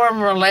to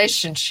form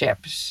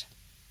relationships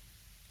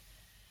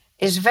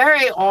is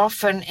very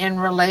often in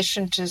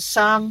relation to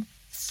some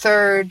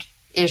third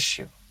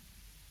issue.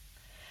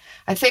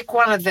 I think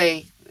one of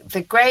the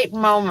great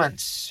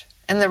moments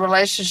in the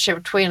relationship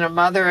between a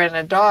mother and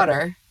a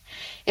daughter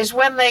is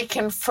when they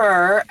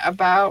confer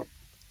about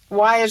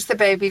why is the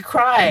baby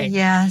crying.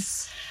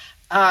 Yes.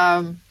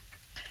 But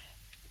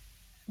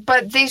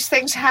these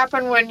things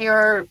happen when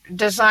you're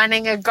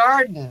designing a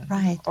garden,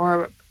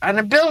 or on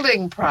a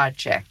building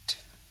project,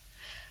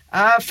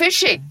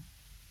 fishing.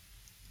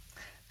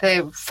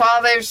 The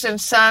fathers and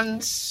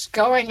sons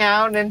going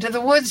out into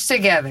the woods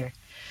together.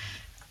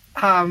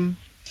 And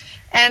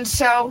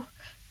so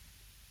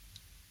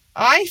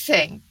I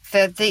think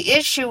that the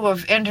issue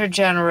of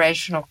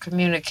intergenerational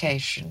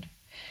communication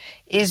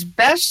is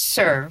best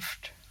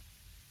served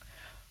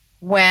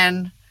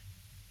when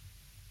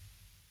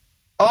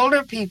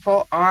older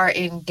people are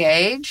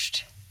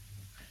engaged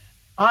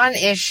on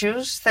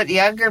issues that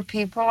younger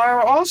people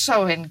are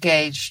also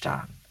engaged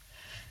on.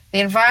 The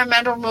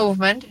environmental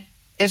movement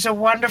is a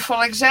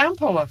wonderful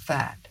example of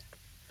that.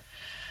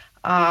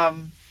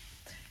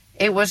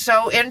 It was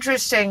so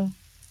interesting,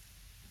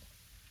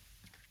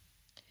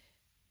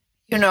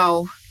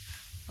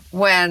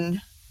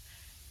 when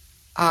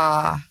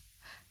Obama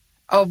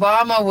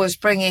was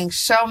bringing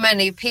so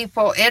many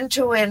people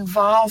into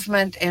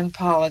involvement in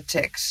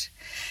politics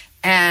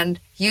and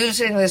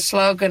using the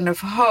slogan of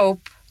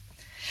hope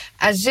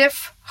as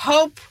if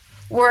hope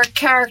were a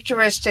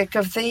characteristic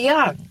of the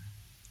young.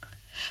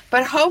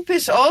 But hope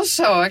is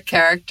also a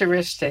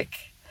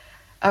characteristic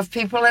of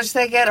people as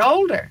they get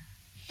older.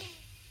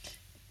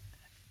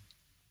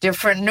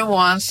 Different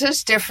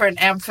nuances,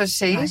 different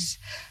emphases,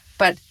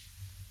 but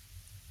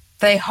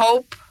they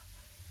hope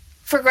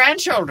for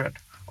grandchildren,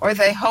 or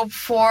they hope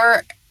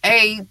for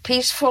a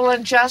peaceful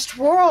and just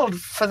world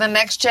for the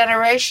next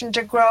generation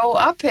to grow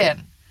up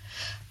in.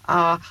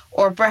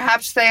 Or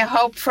perhaps they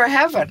hope for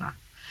heaven.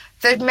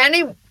 There's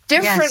many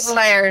different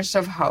layers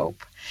of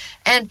hope.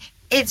 And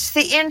it's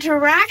the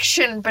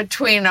interaction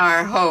between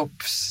our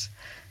hopes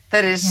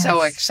that is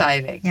so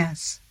exciting.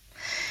 Yes.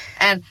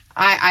 And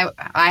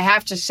I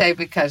have to say,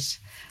 because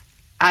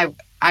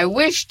I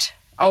wished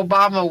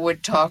Obama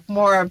would talk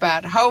more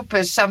about hope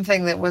as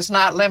something that was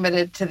not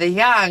limited to the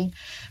young,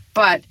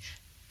 but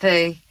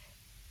the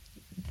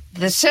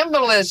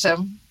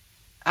symbolism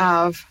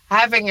of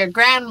having a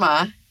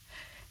grandma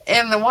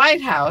in the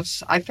White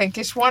House, I think,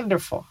 is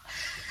wonderful.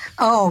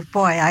 Oh,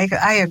 boy,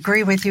 I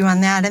agree with you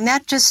on that. And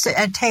that just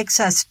takes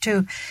us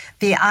to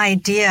the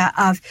idea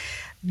of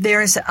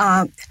there's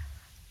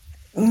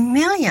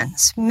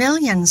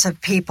millions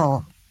of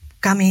people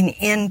coming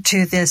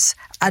into this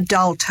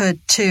adulthood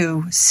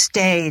 2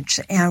 stage,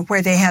 and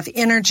where they have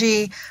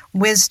energy,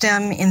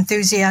 wisdom,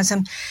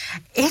 enthusiasm.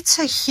 It's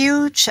a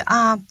huge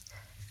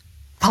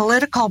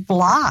political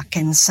block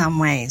in some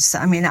ways.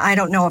 I mean, I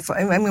don't know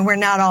we're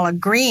not all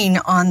agreeing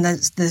on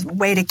the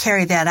way to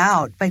carry that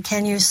out, but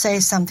can you say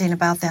something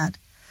about that?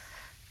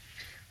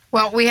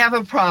 Well, we have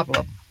a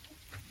problem,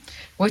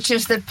 which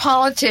is that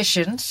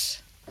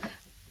politicians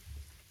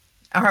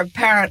are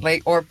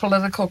apparently, or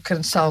political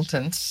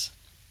consultants,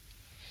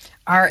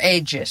 are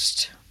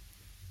ageist.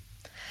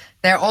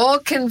 They're all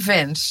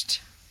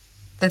convinced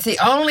that the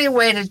only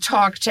way to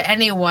talk to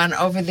anyone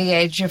over the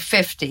age of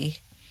 50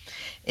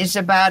 is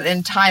about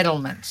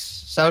entitlements,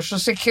 Social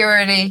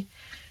Security,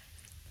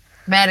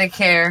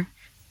 Medicare,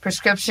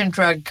 prescription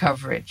drug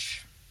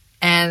coverage,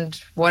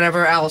 and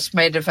whatever else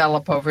may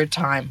develop over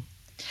time.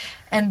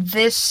 And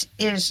this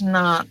is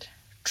not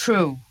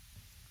true.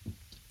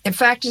 In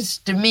fact, it's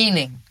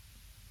demeaning.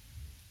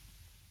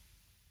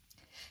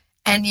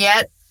 And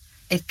yet,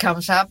 it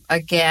comes up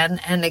again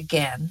and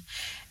again.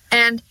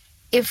 And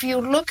if you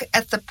look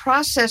at the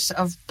process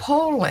of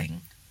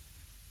polling,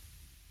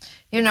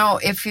 I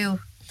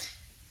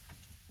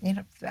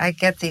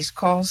get these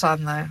calls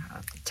on the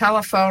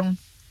telephone.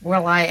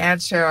 Will I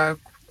answer a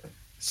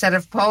set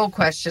of poll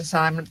questions?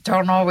 I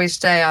don't always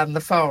stay on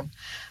the phone.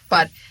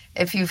 But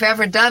if you've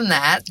ever done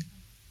that,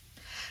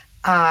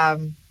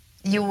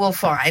 you will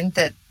find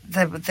that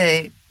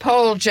the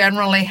poll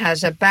generally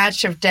has a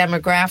batch of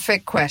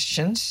demographic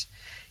questions,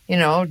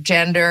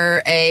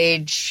 gender,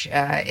 age,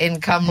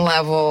 income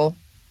level,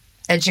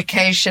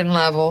 education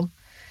level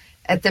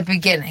at the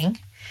beginning.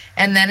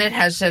 And then it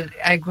has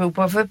a group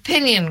of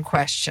opinion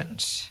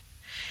questions.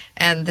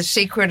 And the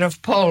secret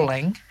of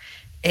polling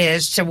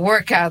is to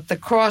work out the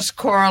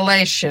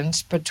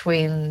cross-correlations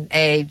between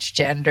age,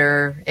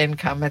 gender,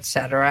 income,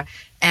 etc.,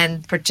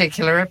 and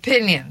particular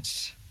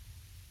opinions.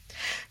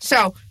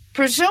 So,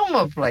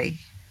 presumably,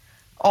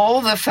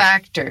 all the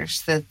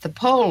factors that the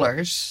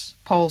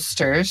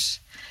pollsters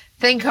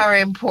think are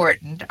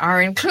important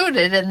are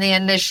included in the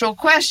initial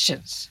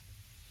questions.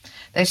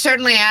 They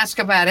certainly ask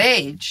about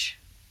age.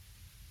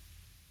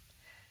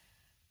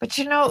 But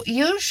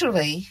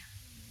usually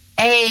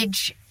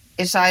age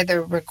is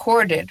either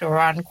recorded or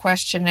on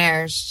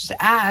questionnaires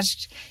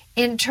asked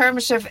in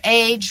terms of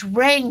age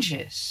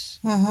ranges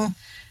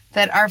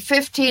that are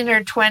 15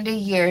 or 20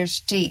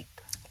 years deep.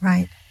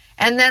 Right.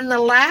 And then the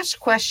last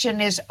question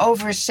is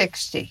over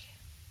 60.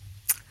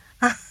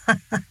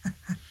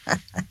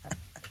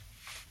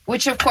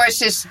 Which, of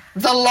course, is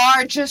the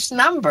largest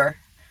number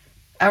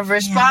of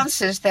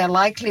responses they're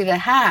likely to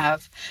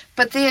have.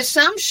 But the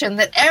assumption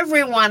that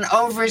everyone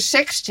over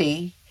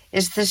 60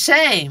 is the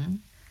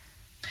same,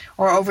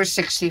 or over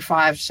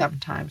 65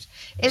 sometimes,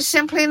 is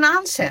simply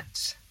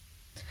nonsense.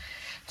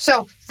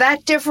 So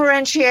that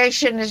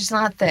differentiation is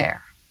not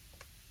there,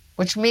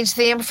 which means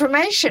the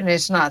information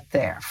is not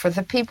there for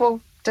the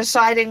people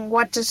deciding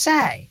what to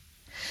say.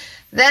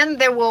 Then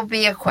there will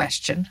be a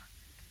question,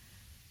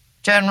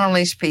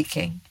 generally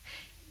speaking.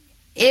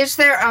 Is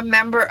there a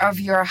member of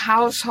your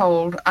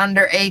household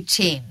under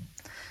 18?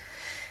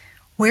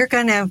 We're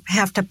going to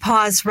have to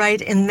pause right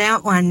in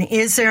that one.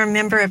 Is there a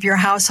member of your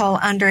household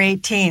under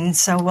 18?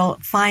 So we'll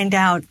find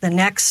out the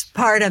next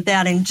part of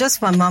that in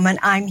just one moment.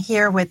 I'm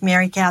here with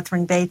Mary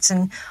Catherine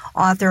Bateson,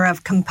 author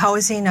of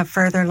Composing a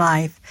Further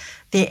Life,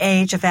 The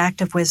Age of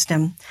Active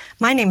Wisdom.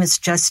 My name is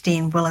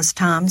Justine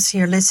Willis-Toms.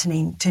 You're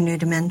listening to New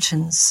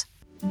Dimensions.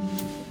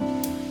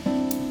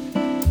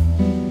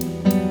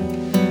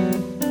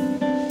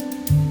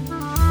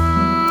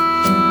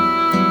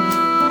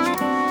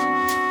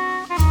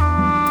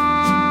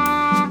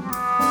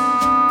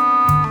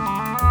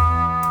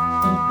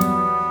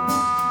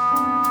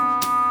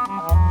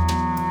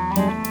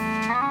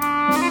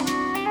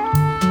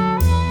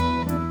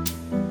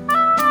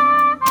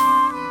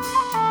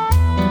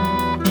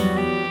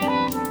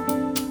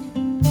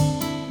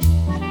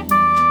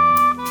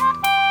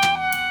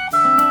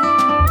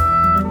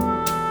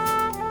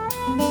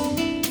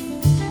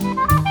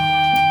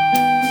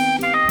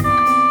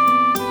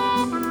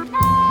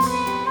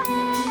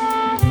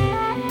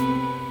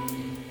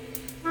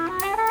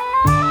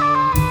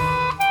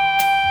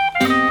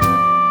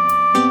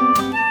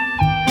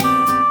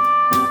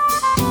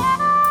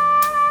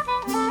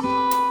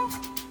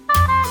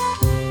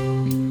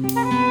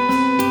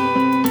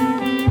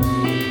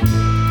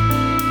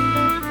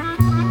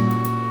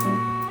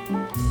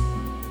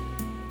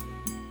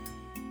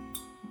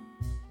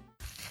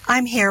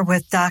 I'm here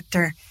with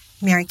Dr.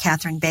 Mary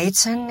Catherine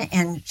Bateson,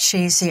 and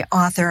she's the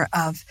author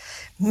of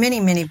many,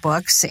 many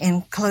books,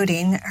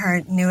 including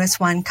her newest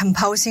one,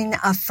 Composing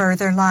a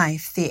Further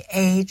Life, The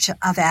Age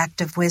of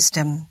Active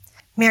Wisdom.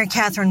 Mary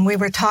Catherine, we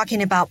were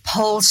talking about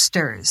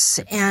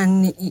pollsters,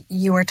 and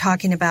you were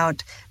talking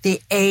about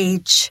the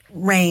age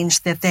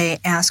range that they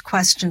ask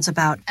questions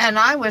about. And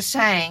I was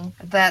saying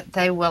that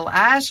they will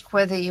ask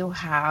whether you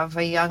have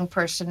a young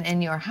person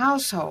in your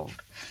household,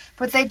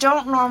 but they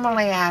don't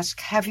normally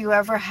ask, have you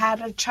ever had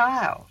a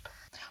child?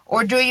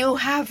 Or do you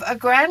have a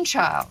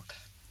grandchild?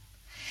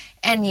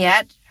 And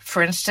yet,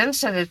 for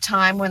instance, at a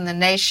time when the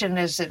nation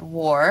is at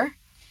war,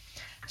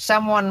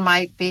 someone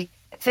might be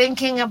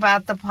thinking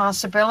about the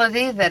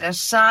possibility that a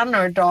son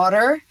or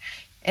daughter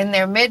in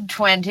their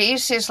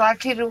mid-20s is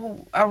likely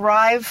to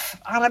arrive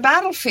on a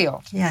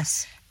battlefield.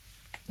 Yes.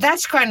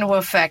 That's going to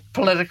affect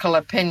political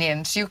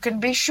opinions, you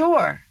can be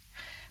sure.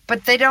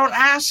 But they don't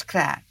ask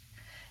that.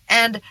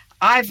 And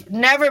I've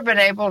never been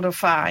able to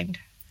find,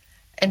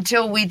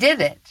 until we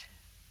did it,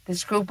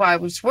 this group I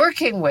was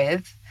working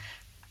with,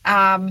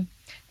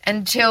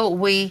 until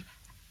we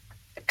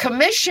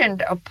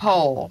commissioned a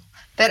poll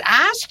that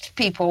asked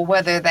people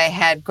whether they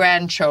had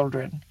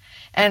grandchildren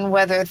and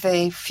whether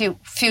the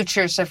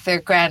futures of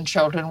their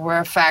grandchildren were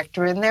a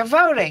factor in their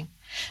voting.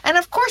 And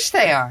of course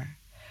they are.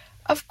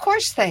 Of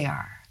course they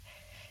are.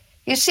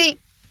 You see,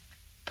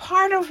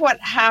 part of what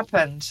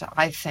happens,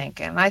 I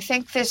think, and I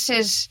think this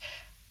is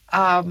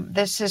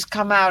this has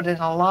come out in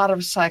a lot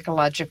of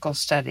psychological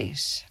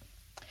studies,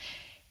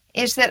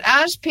 is that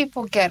as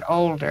people get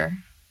older,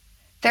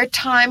 their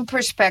time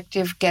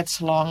perspective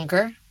gets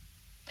longer,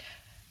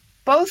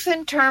 both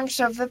in terms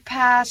of the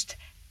past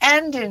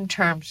and in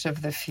terms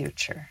of the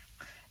future.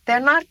 They're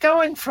not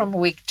going from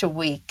week to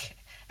week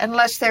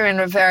unless they're in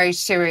a very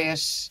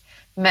serious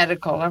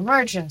medical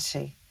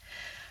emergency.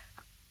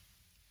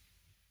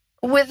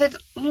 With a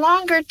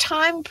longer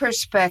time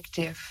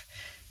perspective,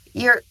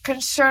 your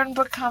concern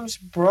becomes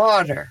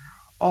broader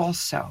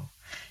also,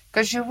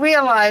 because you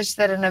realize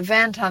that an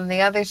event on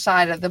the other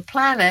side of the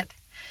planet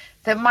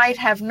that might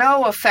have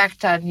no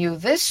effect on you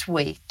this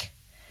week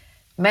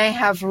may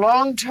have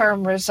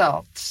long-term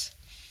results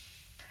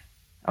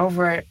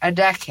over a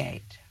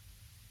decade.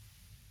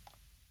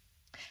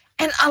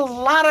 And a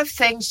lot of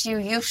things you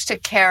used to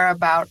care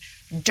about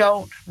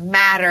don't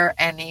matter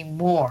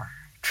anymore.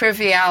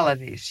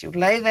 Trivialities, you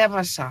lay them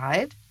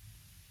aside.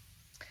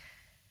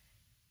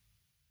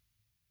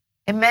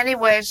 In many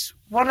ways,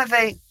 one of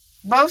the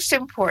most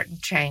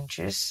important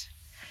changes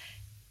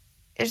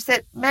is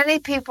that many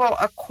people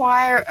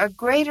acquire a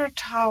greater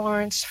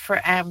tolerance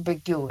for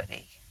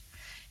ambiguity.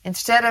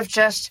 Instead of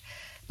just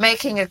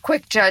making a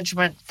quick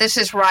judgment, this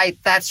is right,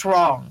 that's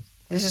wrong,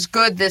 this is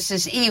good, this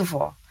is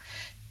evil,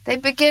 they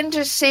begin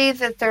to see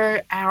that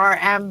there are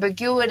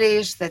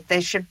ambiguities, that they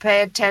should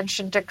pay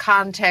attention to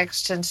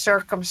context and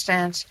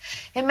circumstance.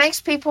 It makes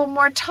people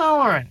more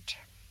tolerant.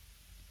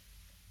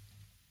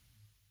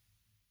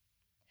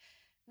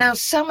 Now,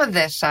 some of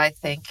this, I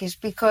think, is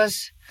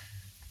because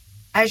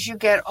as you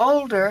get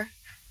older,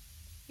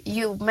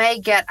 you may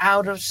get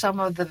out of some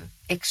of the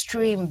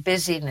extreme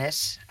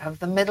busyness of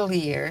the middle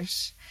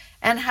years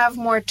and have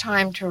more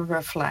time to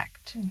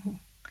reflect. Mm-hmm.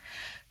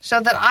 So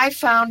that I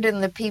found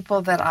in the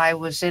people that I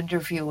was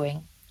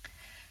interviewing,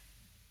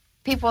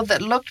 people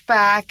that looked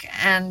back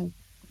and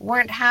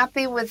weren't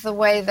happy with the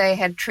way they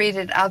had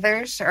treated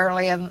others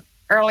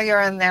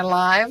earlier in their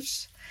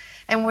lives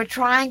and were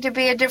trying to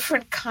be a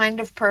different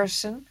kind of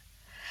person.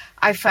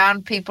 I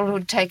found people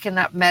who'd taken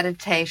up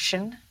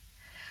meditation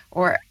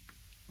or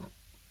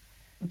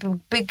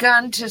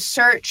begun to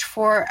search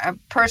for a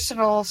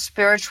personal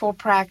spiritual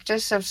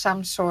practice of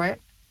some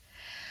sort.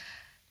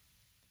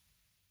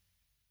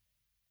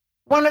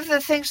 One of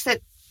the things that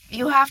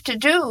you have to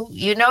do,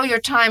 you know your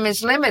time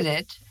is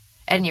limited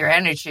and your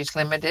energy is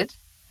limited,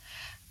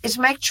 is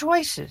make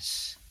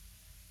choices.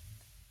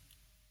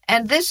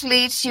 And this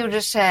leads you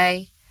to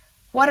say,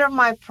 what are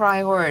my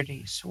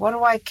priorities? What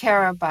do I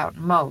care about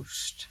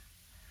most?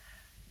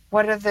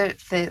 What are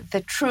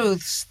the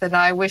truths that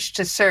I wish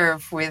to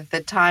serve with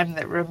the time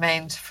that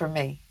remains for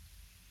me?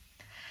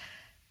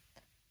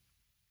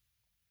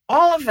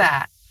 All of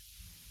that,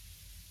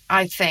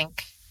 I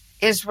think,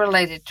 is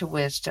related to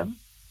wisdom.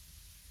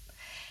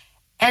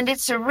 And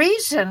it's a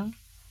reason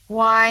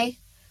why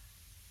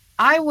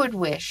I would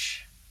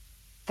wish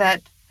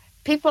that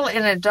people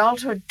in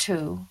adulthood,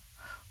 too,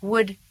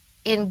 would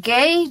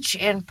engage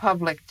in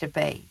public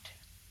debate,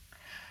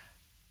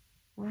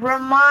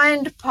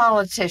 remind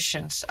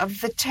politicians of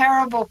the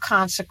terrible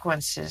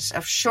consequences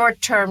of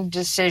short-term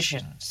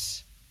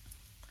decisions,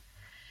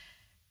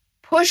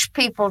 push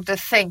people to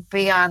think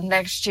beyond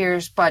next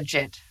year's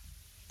budget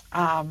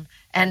and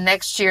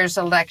next year's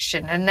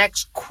election and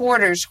next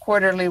quarter's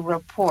quarterly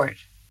report.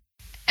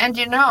 And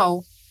you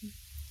know,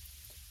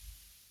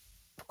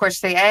 of course,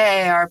 the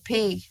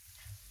AARP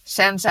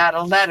sends out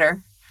a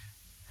letter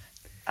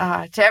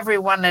to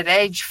everyone at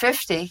age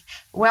 50.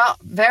 Well,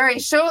 very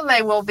soon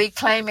they will be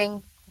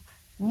claiming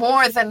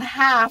more than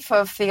half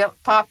of the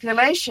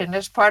population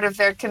as part of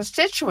their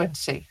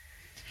constituency.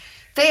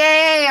 The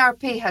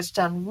AARP has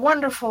done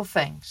wonderful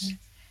things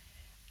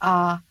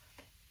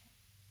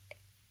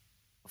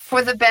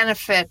for the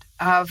benefit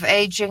of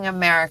aging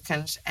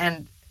Americans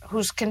and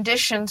whose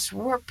conditions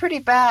were pretty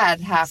bad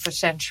half a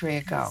century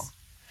ago.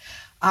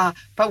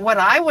 But what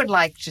I would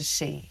like to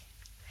see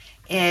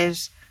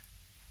is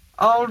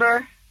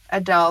older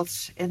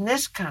adults in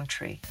this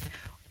country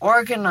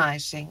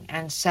organizing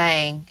and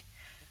saying,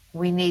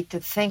 we need to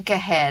think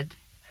ahead.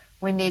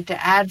 We need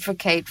to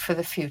advocate for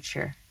the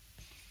future.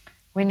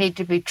 We need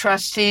to be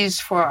trustees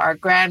for our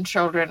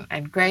grandchildren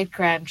and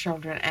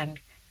great-grandchildren and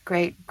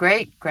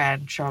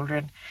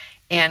great-great-grandchildren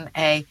in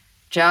a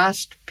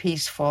just,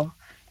 peaceful,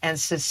 and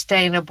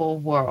sustainable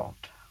world.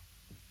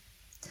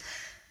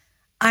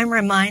 I'm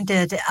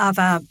reminded of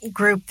a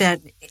group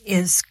that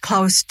is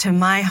close to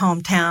my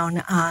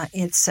hometown.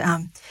 It's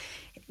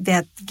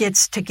that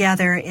gets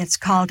together. It's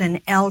called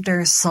an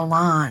elder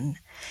salon.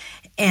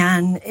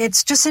 And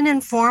it's just an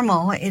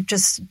informal, it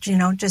just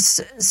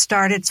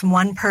started.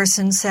 One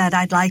person said,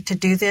 I'd like to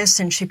do this.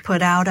 And she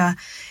put out a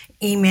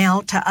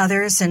email to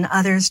others and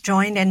others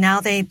joined. And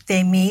now they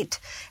meet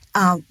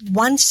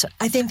once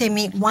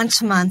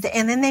a month,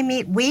 and then they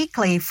meet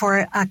weekly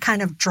for a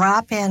kind of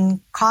drop-in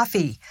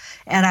coffee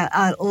at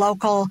a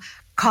local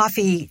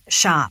coffee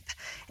shop.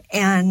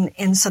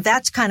 And so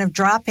that's kind of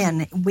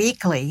drop-in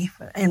weekly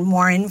and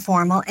more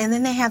informal. And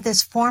then they have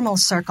this formal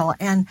circle.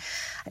 And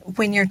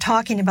when you're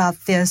talking about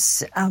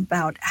this,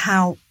 about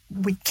how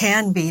we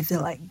can be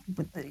the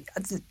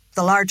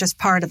largest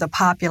part of the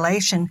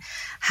population,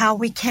 how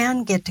we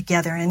can get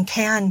together and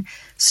can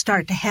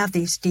start to have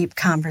these deep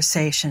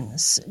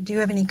conversations. Do you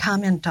have any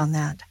comment on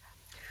that?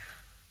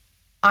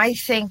 I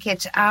think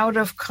it's out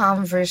of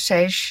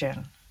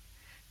conversation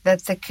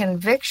that the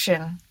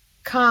conviction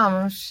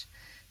comes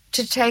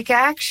to take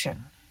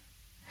action.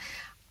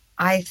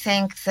 I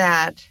think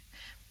that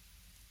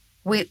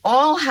we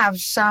all have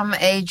some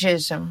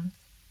ageism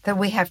that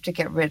we have to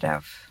get rid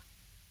of.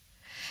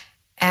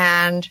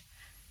 And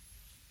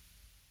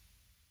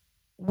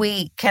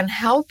we can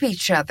help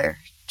each other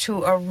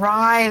to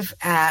arrive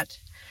at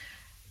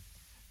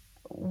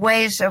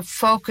ways of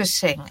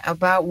focusing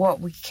about what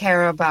we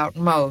care about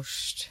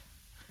most.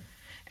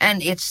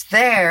 And it's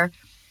there,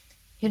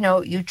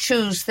 you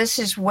choose, this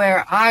is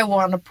where I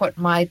want to put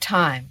my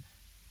time.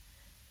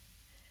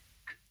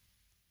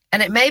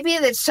 And it may be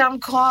that some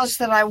cause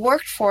that I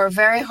worked for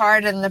very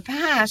hard in the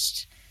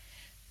past,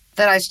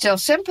 that I still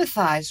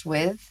sympathize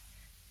with,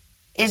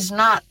 is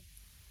not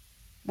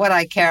what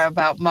I care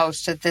about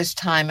most at this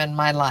time in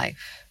my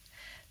life.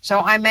 So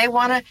I may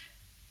want to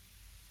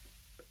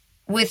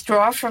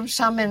withdraw from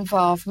some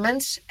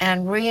involvements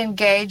and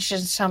re-engage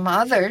in some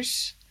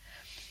others,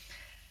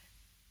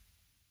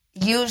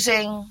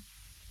 using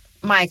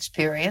my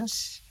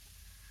experience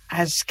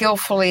as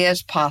skillfully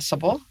as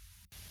possible.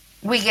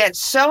 We get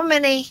so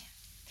many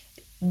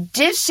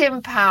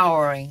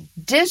disempowering,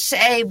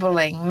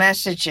 disabling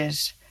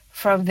messages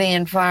from the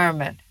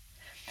environment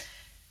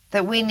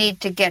that we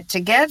need to get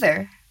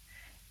together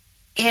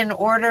in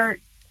order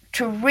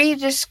to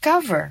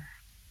rediscover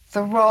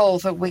the role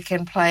that we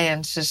can play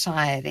in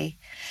society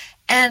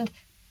and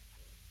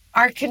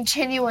our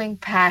continuing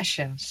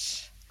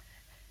passions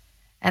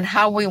and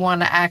how we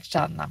want to act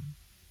on them.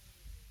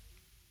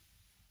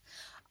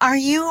 Are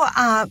you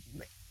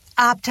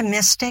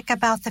optimistic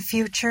about the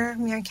future,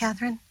 Mary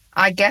Catherine?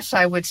 I guess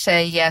I would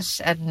say yes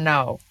and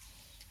no.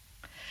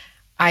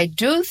 I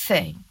do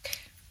think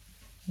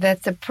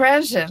that the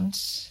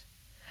presence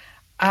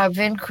of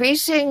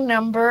increasing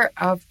number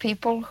of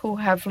people who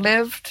have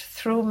lived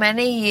through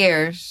many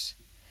years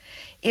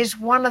is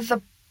one of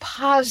the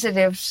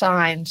positive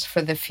signs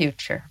for the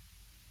future.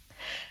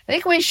 I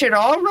think we should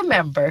all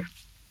remember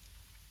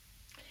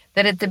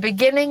that at the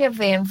beginning of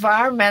the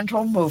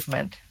environmental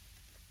movement,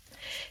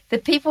 the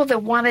people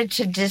that wanted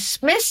to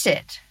dismiss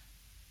it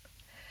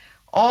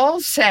all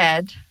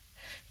said,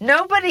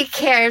 nobody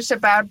cares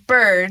about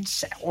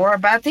birds or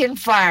about the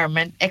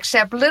environment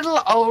except little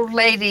old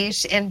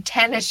ladies in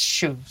tennis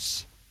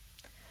shoes.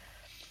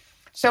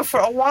 So for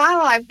a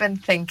while I've been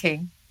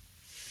thinking,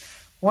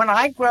 when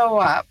I grow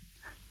up,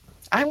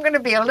 I'm going to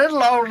be a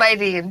little old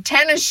lady in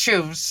tennis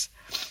shoes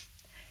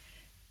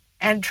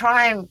and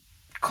try and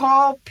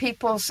call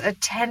people's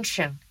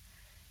attention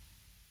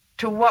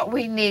to what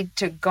we need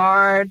to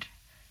guard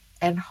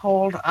and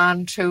hold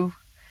on to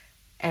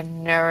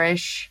and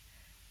nourish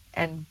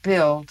and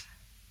build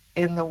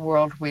in the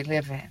world we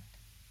live in.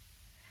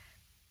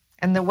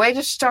 And the way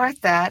to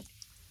start that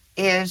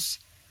is,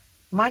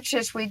 much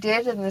as we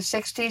did in the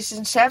 60s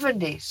and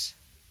 70s,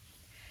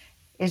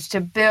 is to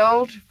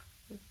build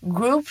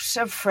groups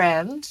of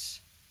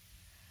friends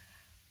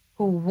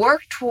who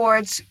work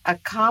towards a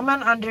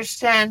common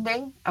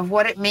understanding of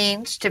what it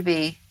means to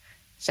be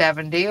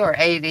 70 or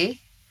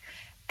 80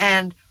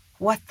 and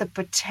what the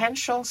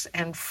potentials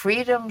and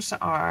freedoms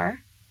are,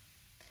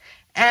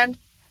 and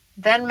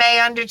then may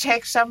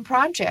undertake some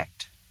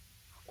project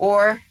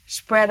or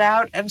spread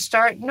out and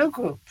start new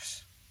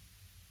groups.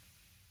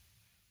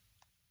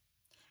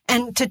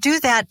 And to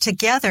do that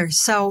together,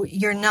 so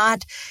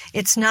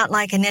it's not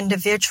like an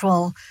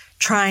individual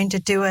trying to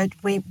do it.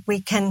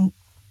 We can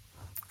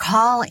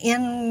call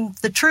in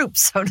the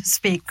troops, so to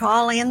speak,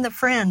 call in the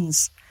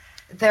friends.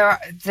 There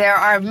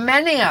are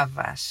many of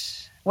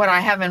us. What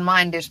I have in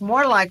mind is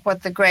more like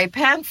what the Grey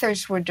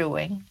Panthers were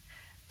doing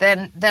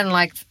than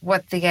like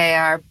what the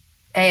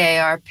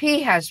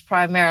AARP has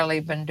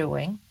primarily been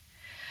doing.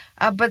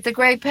 But the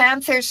Grey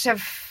Panthers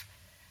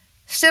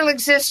still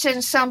exist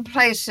in some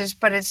places,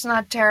 but it's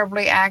not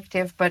terribly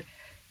active. But,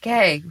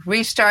 okay,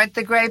 restart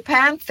the Grey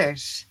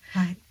Panthers.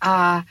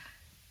 Right.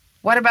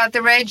 What about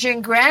the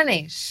Raging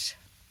Grannies?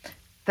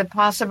 The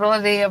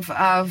possibility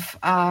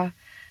of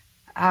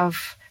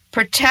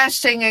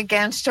protesting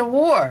against a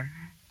war.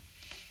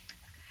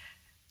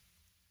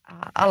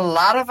 A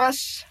lot of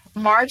us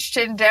marched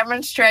in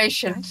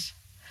demonstrations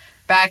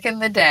back in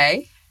the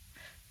day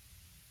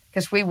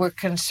because we were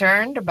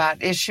concerned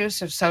about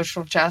issues of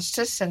social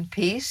justice and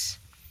peace.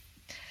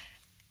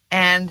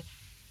 And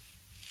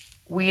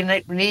we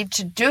need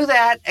to do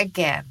that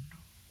again.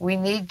 We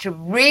need to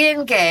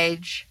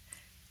re-engage,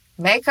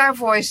 make our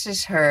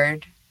voices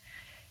heard,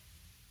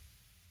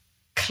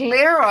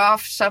 clear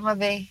off some of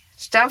the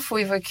stuff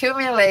we've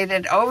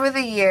accumulated over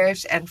the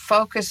years and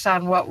focus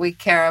on what we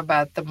care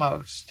about the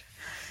most.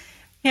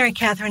 Mary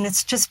Catherine,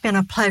 it's just been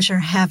a pleasure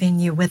having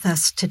you with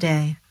us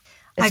today.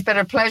 It's been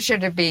a pleasure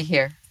to be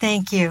here.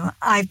 Thank you.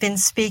 I've been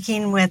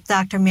speaking with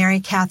Dr.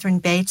 Mary Catherine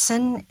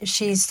Bateson.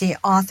 She's the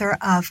author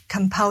of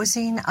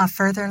Composing a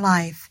Further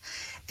Life,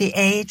 The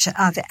Age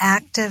of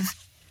Active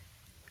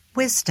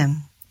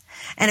Wisdom.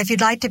 And if you'd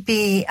like to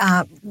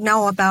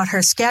know about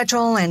her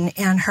schedule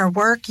and her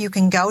work, you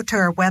can go to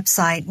her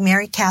website,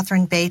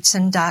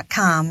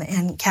 marycatherinebateson.com,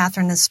 and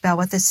Catherine is spelled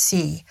with a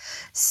C,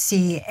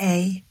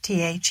 C-A-T-H-E-R-I-N-E.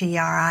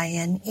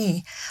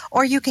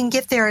 Or you can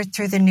get there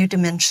through the New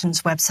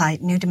Dimensions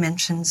website,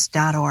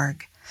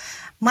 newdimensions.org.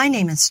 My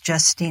name is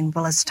Justine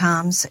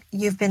Willis-Toms.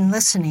 You've been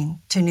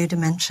listening to New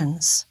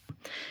Dimensions.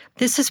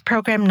 This is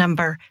program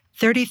number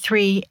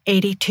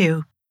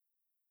 3382.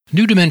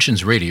 New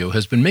Dimensions Radio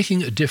has been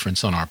making a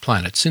difference on our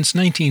planet since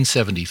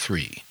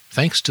 1973,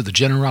 thanks to the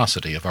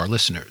generosity of our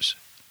listeners.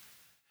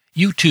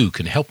 You too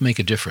can help make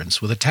a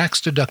difference with a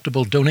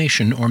tax-deductible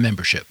donation or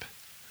membership.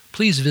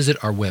 Please visit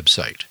our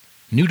website,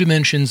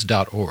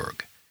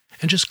 newdimensions.org,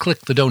 and just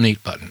click the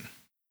Donate button.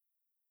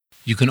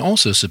 You can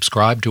also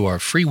subscribe to our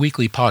free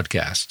weekly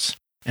podcasts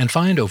and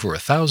find over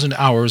 1,000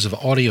 hours of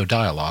audio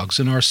dialogues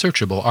in our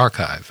searchable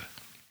archive.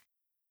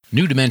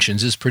 New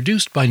Dimensions is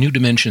produced by New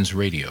Dimensions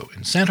Radio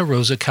in Santa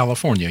Rosa,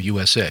 California,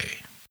 USA.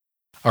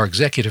 Our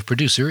executive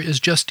producer is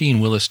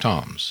Justine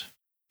Willis-Toms.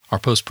 Our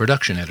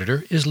post-production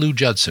editor is Lou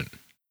Judson.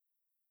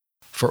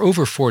 For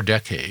over 4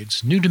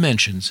 decades, New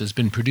Dimensions has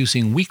been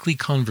producing weekly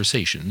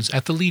conversations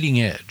at the leading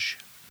edge.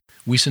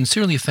 We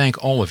sincerely thank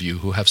all of you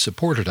who have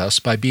supported us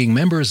by being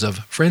members of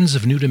Friends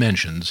of New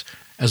Dimensions,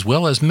 as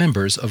well as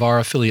members of our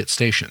affiliate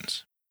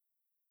stations.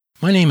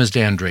 My name is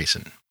Dan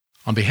Drayson.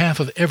 On behalf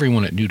of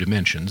everyone at New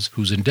Dimensions,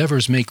 whose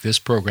endeavors make this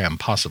program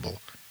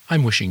possible,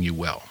 I'm wishing you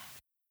well.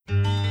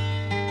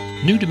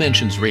 New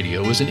Dimensions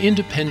Radio is an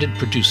independent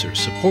producer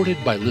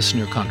supported by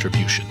listener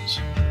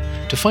contributions.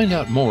 To find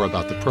out more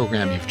about the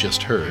program you've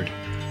just heard,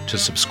 to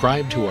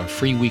subscribe to our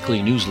free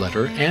weekly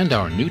newsletter and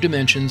our New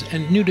Dimensions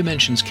and New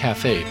Dimensions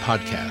Cafe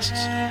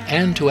podcasts,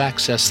 and to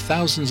access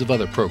thousands of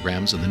other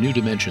programs in the New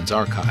Dimensions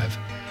archive,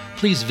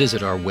 please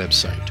visit our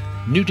website,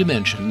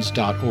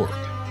 newdimensions.org.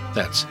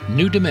 That's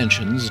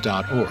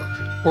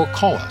newdimensions.org, or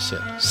call us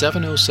at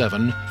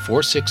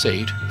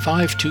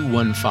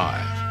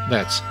 707-468-5215.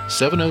 That's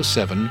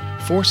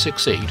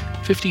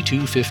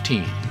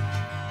 707-468-5215.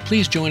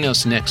 Please join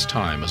us next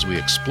time as we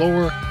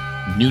explore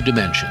New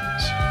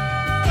Dimensions.